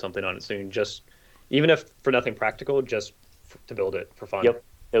try and build something on it soon. Just even if for nothing practical, just to build it for fun. Yep,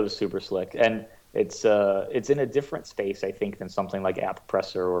 it was super slick, and it's in a different space, I think, than something like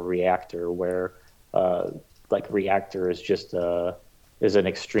AppPressor or Reactor, where like Reactor is just is an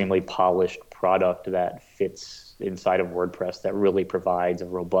extremely polished product that fits inside of WordPress that really provides a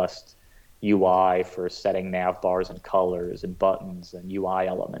robust UI for setting nav bars and colors and buttons and UI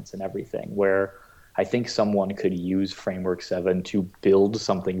elements and everything, where I think someone could use Framework 7 to build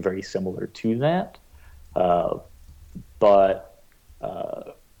something very similar to that. But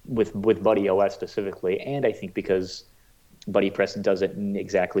with BuddyOS specifically, and I think because BuddyPress doesn't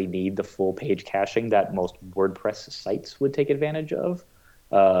exactly need the full page caching that most WordPress sites would take advantage of,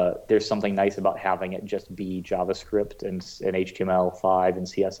 there's something nice about having it just be JavaScript and HTML5 and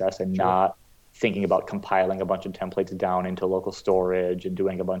CSS, and not thinking about compiling a bunch of templates down into local storage and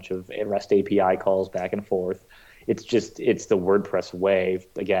doing a bunch of REST API calls back and forth. It's the WordPress way,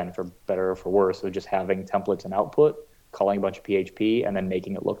 again, for better or for worse, of just having templates and output, calling a bunch of PHP, and then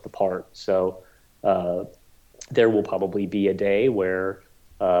making it look the part. So there will probably be a day where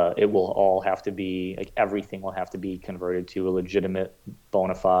it will all have to be, like, everything will have to be converted to a legitimate,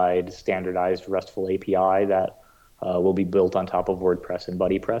 bona fide, standardized RESTful API that will be built on top of WordPress and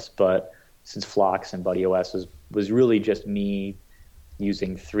BuddyPress. But since Phlox and BuddyOS was really just me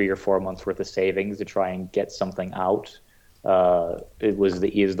using 3 or 4 months worth of savings to try and get something out, it was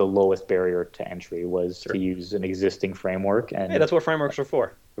the lowest barrier to entry was to use an existing framework. And hey, that's what frameworks are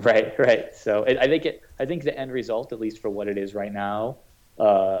for. Right. So I think the end result, at least for what it is right now,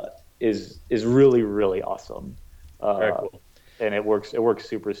 is really, really awesome. Very cool. And it works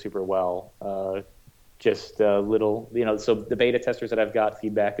super, super well. Just a little, so the beta testers that I've got,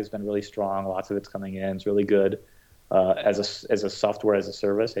 feedback has been really strong. Lots of it's coming in. It's really good. As a software as a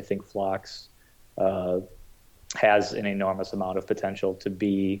service, I think Phlox has an enormous amount of potential to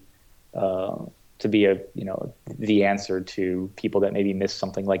be the answer to people that maybe miss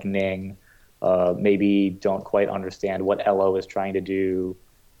something like Ning, maybe don't quite understand what Elo is trying to do,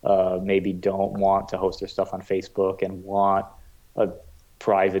 maybe don't want to host their stuff on Facebook and want a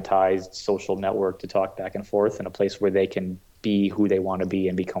privatized social network to talk back and forth in a place where they can be who they want to be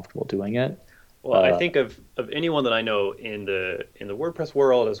and be comfortable doing it. Well, I think of anyone that I know in the WordPress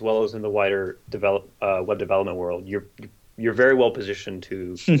world, as well as in the wider web development world, you're very well positioned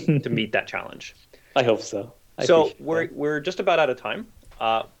to meet that challenge. I hope so. So we're just about out of time,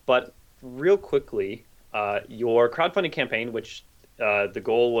 but real quickly, your crowdfunding campaign, which the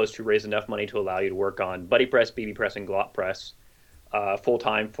goal was to raise enough money to allow you to work on BuddyPress, BBPress, and GlotPress full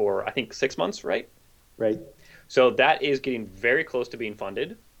time for, I think, 6 months, right? Right. So that is getting very close to being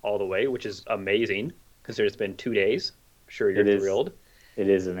funded all the way, which is amazing considering it's been 2 days. I'm sure you're thrilled. It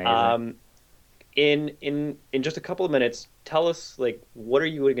is amazing. In just a couple of minutes, tell us like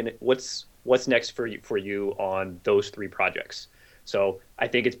what's next for you on those three projects. So I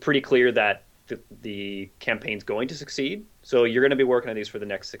think it's pretty clear that the campaign's going to succeed. So you're going to be working on these for the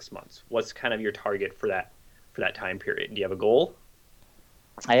next 6 months. What's kind of your target for that time period? Do you have a goal?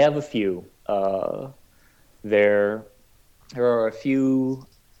 I have a few. There are a few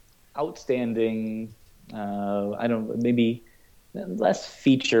outstanding, maybe less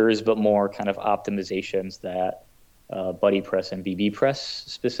features, but more kind of optimizations that BuddyPress and BBPress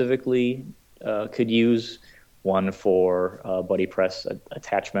specifically could use. One for BuddyPress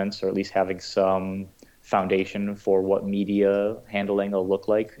attachments, or at least having some foundation for what media handling will look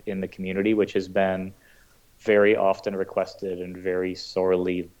like in the community, which has been very often requested and very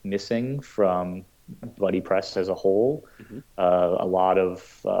sorely missing from BuddyPress as a whole. Mm-hmm. A lot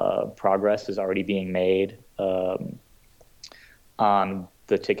of progress is already being made on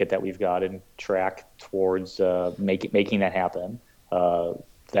the ticket that we've got in track towards making that happen.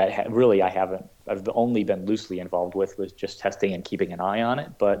 I've only been loosely involved with just testing and keeping an eye on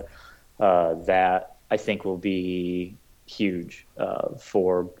it, but that I think will be huge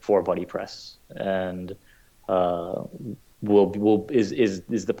for BuddyPress, and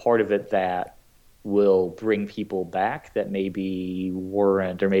is the part of it that will bring people back that maybe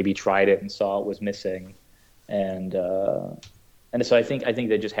weren't, or maybe tried it and saw it was missing, and so I think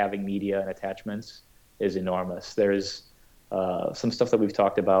that just having media and attachments is enormous. There's some stuff that we've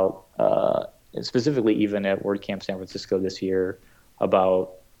talked about, specifically even at WordCamp San Francisco this year,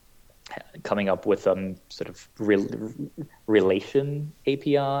 about coming up with sort of relation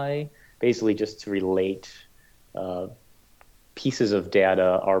API, basically just to relate pieces of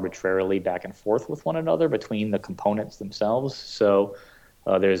data arbitrarily back and forth with one another between the components themselves. So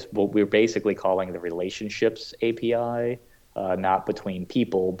there's what we're basically calling the relationships API, not between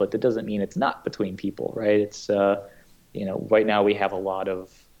people, but that doesn't mean it's not between people, right? It's right now we have a lot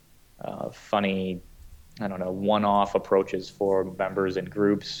of funny, one-off approaches for members and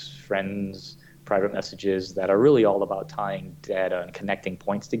groups, friends, private messages that are really all about tying data and connecting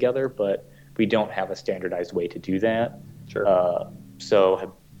points together, but we don't have a standardized way to do that. Sure.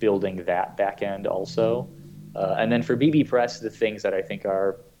 So building that back end also. And then for BBPress, the things that I think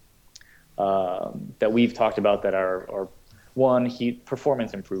are that we've talked about that are one,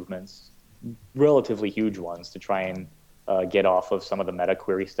 performance improvements, relatively huge ones, to try and get off of some of the meta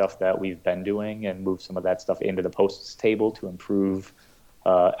query stuff that we've been doing and move some of that stuff into the posts table to improve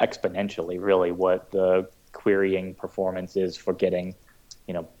exponentially really what the querying performance is for getting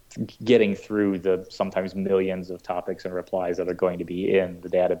through the sometimes millions of topics and replies that are going to be in the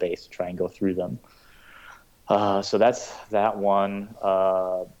database to try and go through them. So that's that one.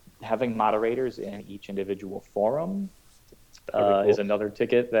 Having moderators in each individual forum is another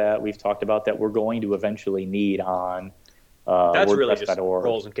ticket that we've talked about that we're going to eventually need on that's really just WordPress.org,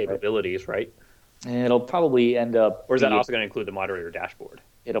 roles and capabilities, right? And it'll probably end up... Or is that also going to include the moderator dashboard?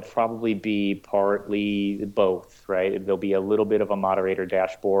 It'll probably be partly both, right? There'll be a little bit of a moderator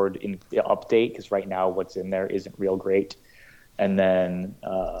dashboard in the update, because right now what's in there isn't real great. And then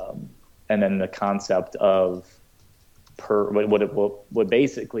the concept of what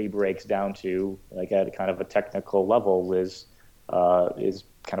basically breaks down to, like at kind of a technical level, is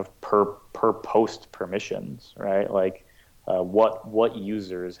kind of per post permissions, right? Like what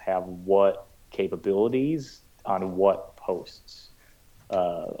users have what capabilities on what posts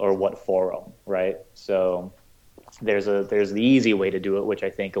or what forum, right? So there's the easy way to do it, which I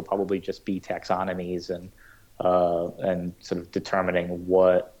think will probably just be taxonomies and sort of determining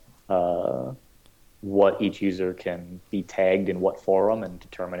what each user can be tagged in what forum and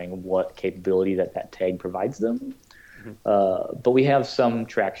determining what capability that tag provides them. But we have some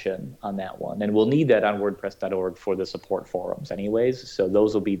traction on that one, and we'll need that on WordPress.org for the support forums anyways. So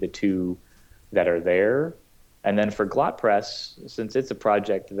those will be the two that are there. And then for GlotPress, since it's a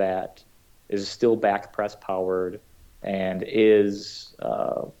project that is still backpress powered and is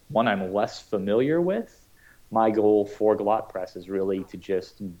one I'm less familiar with, my goal for GlotPress is really to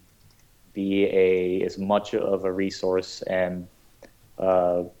just be as much of a resource and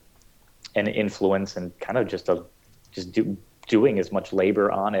influence and kind of doing as much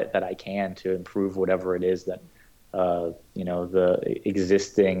labor on it that I can to improve whatever it is that the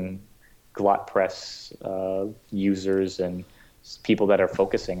existing GlotPress users and people that are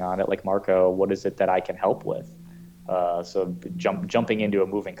focusing on it, like Marco, what is it that I can help with? So jumping into a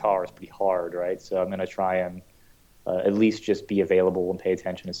moving car is pretty hard, right? So I'm going to try and at least just be available and pay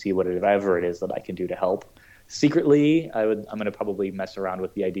attention and see whatever it is that I can do to help. Secretly, I'm going to probably mess around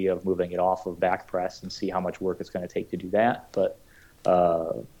with the idea of moving it off of back press and see how much work it's going to take to do that. But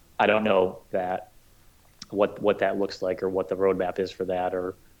I don't know what that looks like, or what the roadmap is for that,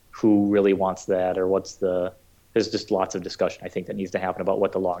 or who really wants that, or there's just lots of discussion, I think, that needs to happen about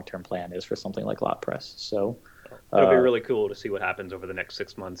what the long-term plan is for something like lot press. So it'll be really cool to see what happens over the next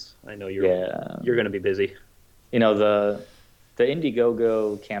 6 months. I know you're going to be busy. You know, the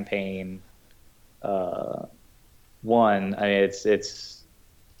Indiegogo campaign, it's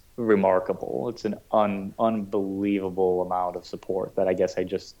remarkable. It's an unbelievable amount of support that I guess I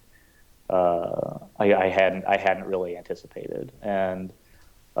just I hadn't really anticipated.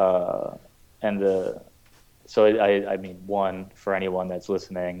 So I mean, one, for anyone that's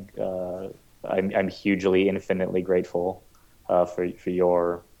listening, I'm hugely, infinitely grateful for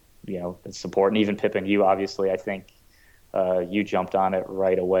your support, and even Pippin, you obviously, I think you jumped on it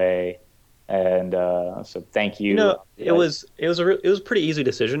right away, and so thank you. It was a pretty easy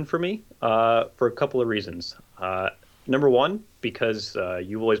decision for me for a couple of reasons. Number one, because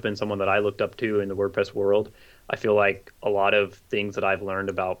you've always been someone that I looked up to in the WordPress world. I feel like a lot of things that I've learned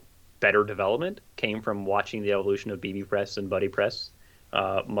about better development came from watching the evolution of BBPress and BuddyPress,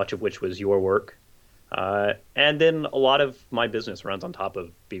 much of which was your work. And then a lot of my business runs on top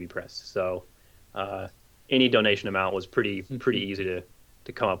of BBPress. So any donation amount was pretty easy to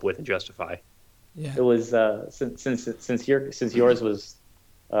come up with and justify. Yeah. It was since yours was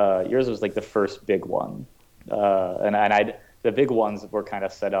like the first big one, and the big ones were kind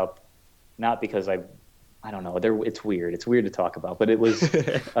of set up not because I don't know, it's weird to talk about, but it was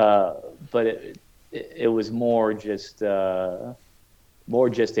it was more just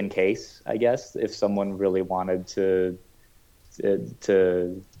in case, I guess, if someone really wanted to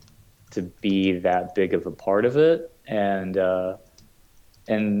be that big of a part of it. And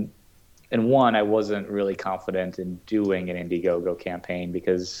one, I wasn't really confident in doing an Indiegogo campaign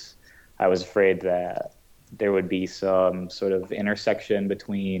because I was afraid that there would be some sort of intersection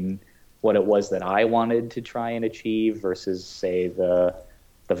between what it was that I wanted to try and achieve versus, say, the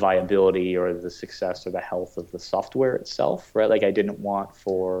viability or the success or the health of the software itself, right? Like I didn't want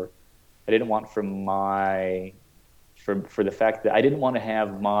for the fact that I didn't want to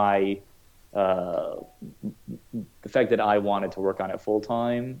have the fact that I wanted to work on it full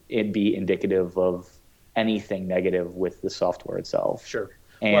time, it'd be indicative of anything negative with the software itself. Sure.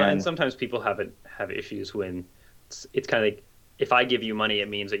 And sometimes people have issues when it's kind of like, if I give you money, it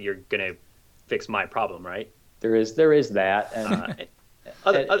means that you're going to fix my problem, right? There is that, and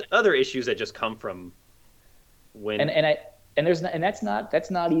other issues that just come from when that's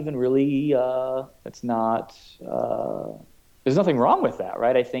not even really there's nothing wrong with that,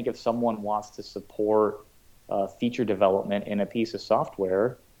 right? I think if someone wants to support feature development in a piece of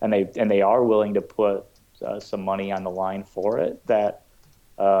software, and they are willing to put some money on the line for it, that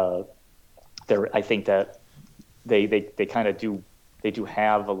I think that they kind of do. They do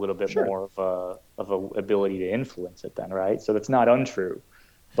have a little bit more of a ability to influence it, then, right? So that's not untrue.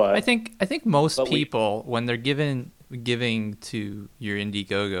 But I think most people, when they're giving to your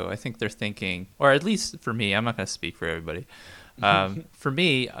Indiegogo, I think they're thinking, or at least for me, I'm not going to speak for everybody. For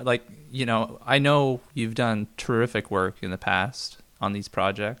me, like, I know you've done terrific work in the past on these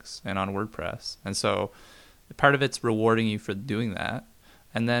projects and on WordPress, and so part of it's rewarding you for doing that,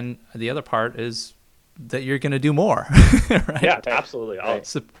 and then the other part is that you're going to do more, right? Yeah, absolutely.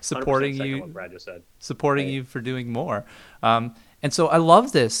 Supporting you, what Brad just said. Supporting you for doing more. And so I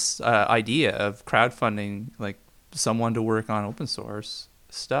love this idea of crowdfunding, like someone to work on open source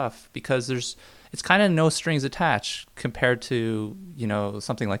stuff, because it's kind of no strings attached compared to,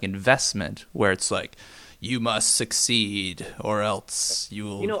 something like investment, where it's like, you must succeed or else you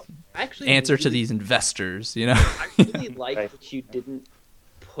will answer to these investors, I really like that you didn't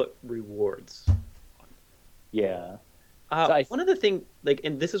put rewards. Yeah. One of the things,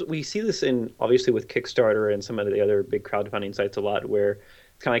 and we see this obviously with Kickstarter and some of the other big crowdfunding sites a lot, where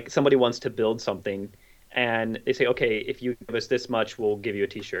it's kind of like somebody wants to build something and they say, okay, if you give us this much, we'll give you a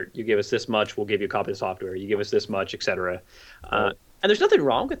t-shirt. You give us this much, we'll give you a copy of the software. You give us this much, etc. And there's nothing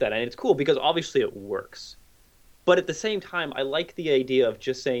wrong with that. And it's cool because obviously it works. But at the same time, I like the idea of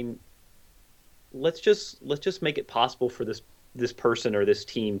just saying, let's just make it possible for this person or this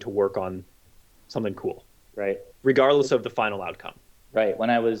team to work on something cool. Right. Regardless of the final outcome. Right. When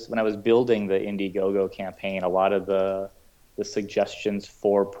I was building the Indiegogo campaign, a lot of the suggestions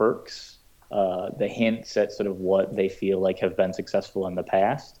for perks the hints at sort of what they feel like have been successful in the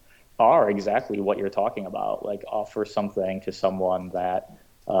past are exactly what you're talking about. Like offer something to someone that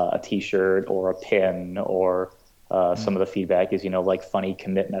a T-shirt or a pin or some of the feedback is, like funny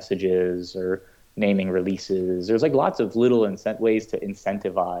commit messages or naming releases. There's like lots of little ways to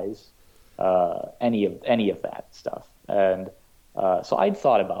incentivize any of that stuff. And so I'd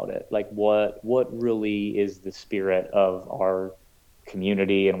thought about it, like what really is the spirit of our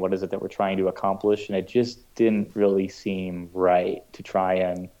community and what is it that we're trying to accomplish, and it just didn't really seem right to try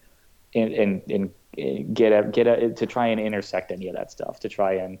and to try and intersect any of that stuff, to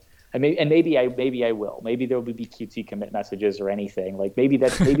try and maybe I will. Maybe there will be cutesy commit messages or anything. Like maybe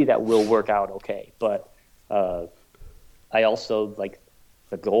that will work out okay. But I also like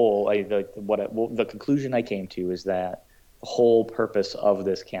the goal. The conclusion I came to is that the whole purpose of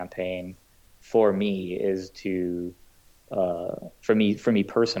this campaign for me is to for me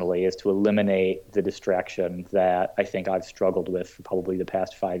personally is to eliminate the distraction that I think I've struggled with for probably the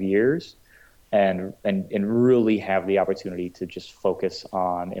past 5 years. And really have the opportunity to just focus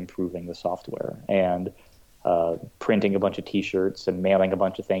on improving the software and printing a bunch of T-shirts and mailing a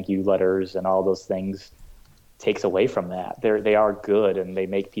bunch of thank you letters and all those things takes away from that. They are good and they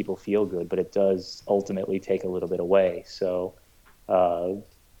make people feel good, but it does ultimately take a little bit away. So, and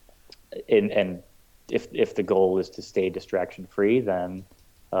if the goal is to stay distraction free, then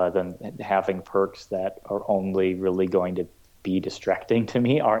having perks that are only really going to be distracting to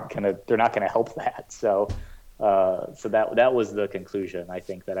me they're not gonna help that. So that was the conclusion I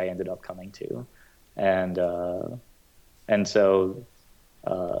think that I ended up coming to, and so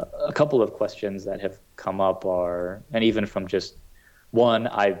a couple of questions that have come up are, and even from just one,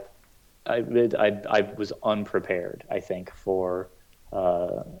 I was unprepared, I think, for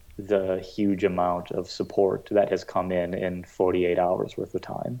the huge amount of support that has come in 48 hours worth of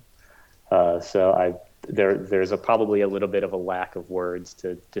time. So there's probably a little bit of a lack of words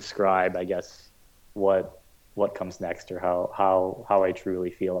to describe, I guess, what comes next or how I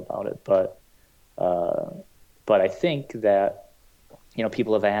truly feel about it. But I think that,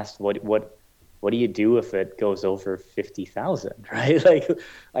 people have asked what do you do if it goes over 50,000, right? Like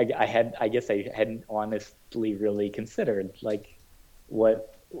I guess I hadn't honestly really considered like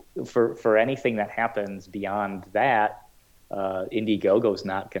what for anything that happens beyond that. Indiegogo's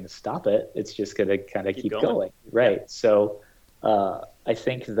not going to stop it. It's just going to kind of keep going. Right. Yeah. So I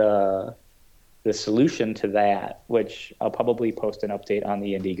think the solution to that, which I'll probably post an update on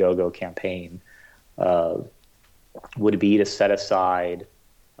the Indiegogo campaign, would be to set aside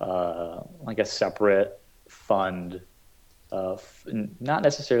like a separate fund, not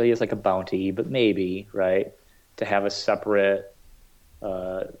necessarily as like a bounty, but maybe, right, to have a separate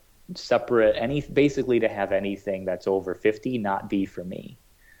basically to have anything that's over 50 not be for me,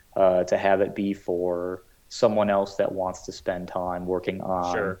 to have it be for someone else that wants to spend time working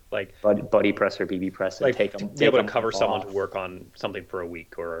on like Buddy Press or BB Press, and like take them, be able to cover someone to work on something for a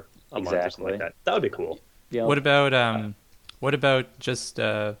week or a month or something like that. That would be cool. Yeah. What about just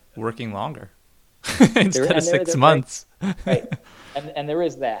working longer instead of 6 months? Right. And there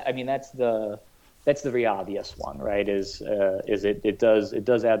is that. I mean, that's the very obvious one, right? It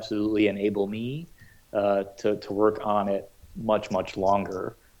does absolutely enable me to work on it much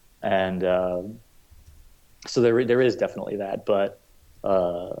longer, and so there is definitely that. But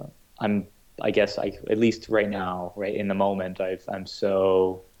I guess at least right now, right in the moment, I'm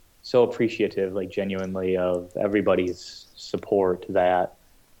so appreciative, like genuinely, of everybody's support that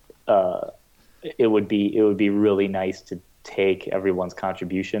it would be really nice to take everyone's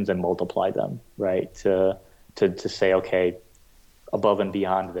contributions and multiply them, right? To say, okay, above and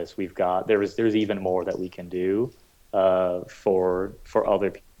beyond this, there's even more that we can do for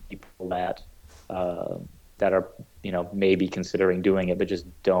other people that are maybe considering doing it but just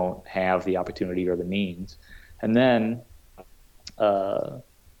don't have the opportunity or the means. And then the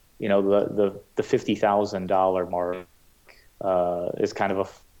 $50,000 mark is kind of a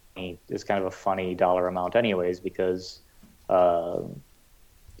funny dollar amount anyways, because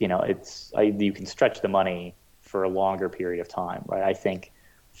you can stretch the money for a longer period of time, right? I think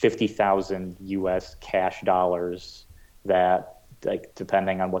 50,000 US cash dollars that, like,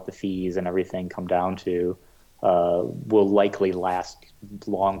 depending on what the fees and everything come down to, will likely last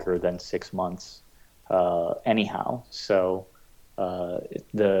longer than 6 months, anyhow. So, I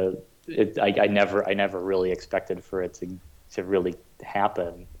never really expected for it to really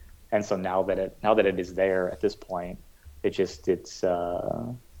happen. And so now that it is there at this point, it's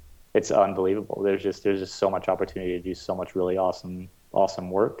unbelievable. There's just so much opportunity to do so much really awesome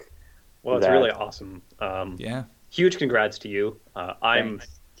work. Well, it's really awesome. Yeah. Huge congrats to you. I'm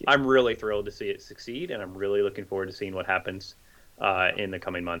you. I'm really thrilled to see it succeed, and I'm really looking forward to seeing what happens in the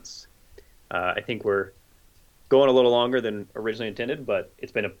coming months. I think we're going a little longer than originally intended, but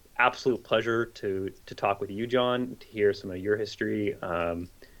it's been an absolute pleasure to talk with you, John, to hear some of your history.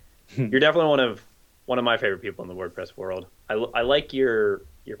 You're definitely one of my favorite people in the WordPress world. I like your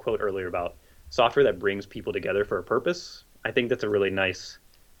quote earlier about software that brings people together for a purpose. I think that's a really nice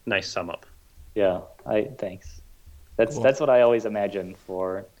sum up. Yeah, thanks. That's Cool. that's what I always imagine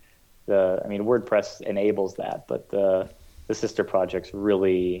for WordPress enables that, but the sister projects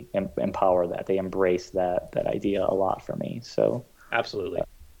really empower that. They embrace that idea a lot for me. So Absolutely.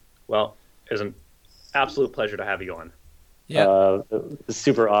 Well, it was an absolute pleasure to have you on. Yeah. it's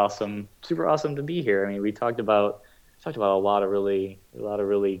super awesome to be here. I mean, we talked about a lot of really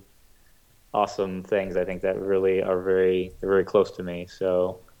awesome things. I think that really are very close to me.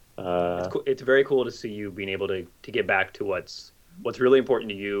 So It's very cool to see you being able to get back to what's really important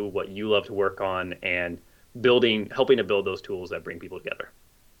to you, what you love to work on, and helping to build those tools that bring people together.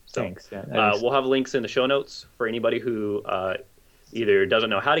 So, thanks. Yeah, we'll have links in the show notes for anybody who either doesn't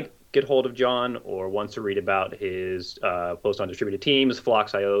know how to get hold of John or wants to read about his post on distributed teams,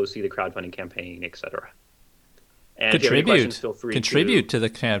 Flocks.io, see the crowdfunding campaign, etc. And if you have any questions, feel free Contribute to the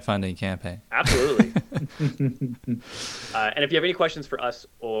crowdfunding campaign. Absolutely. And if you have any questions for us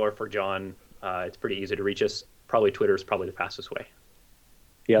or for John, it's pretty easy to reach us. Probably Twitter is probably the fastest way.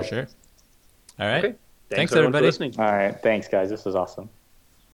 yeah. For sure. All right. Okay. Thanks everyone, everybody. for listening. All right. Thanks, guys. This was awesome.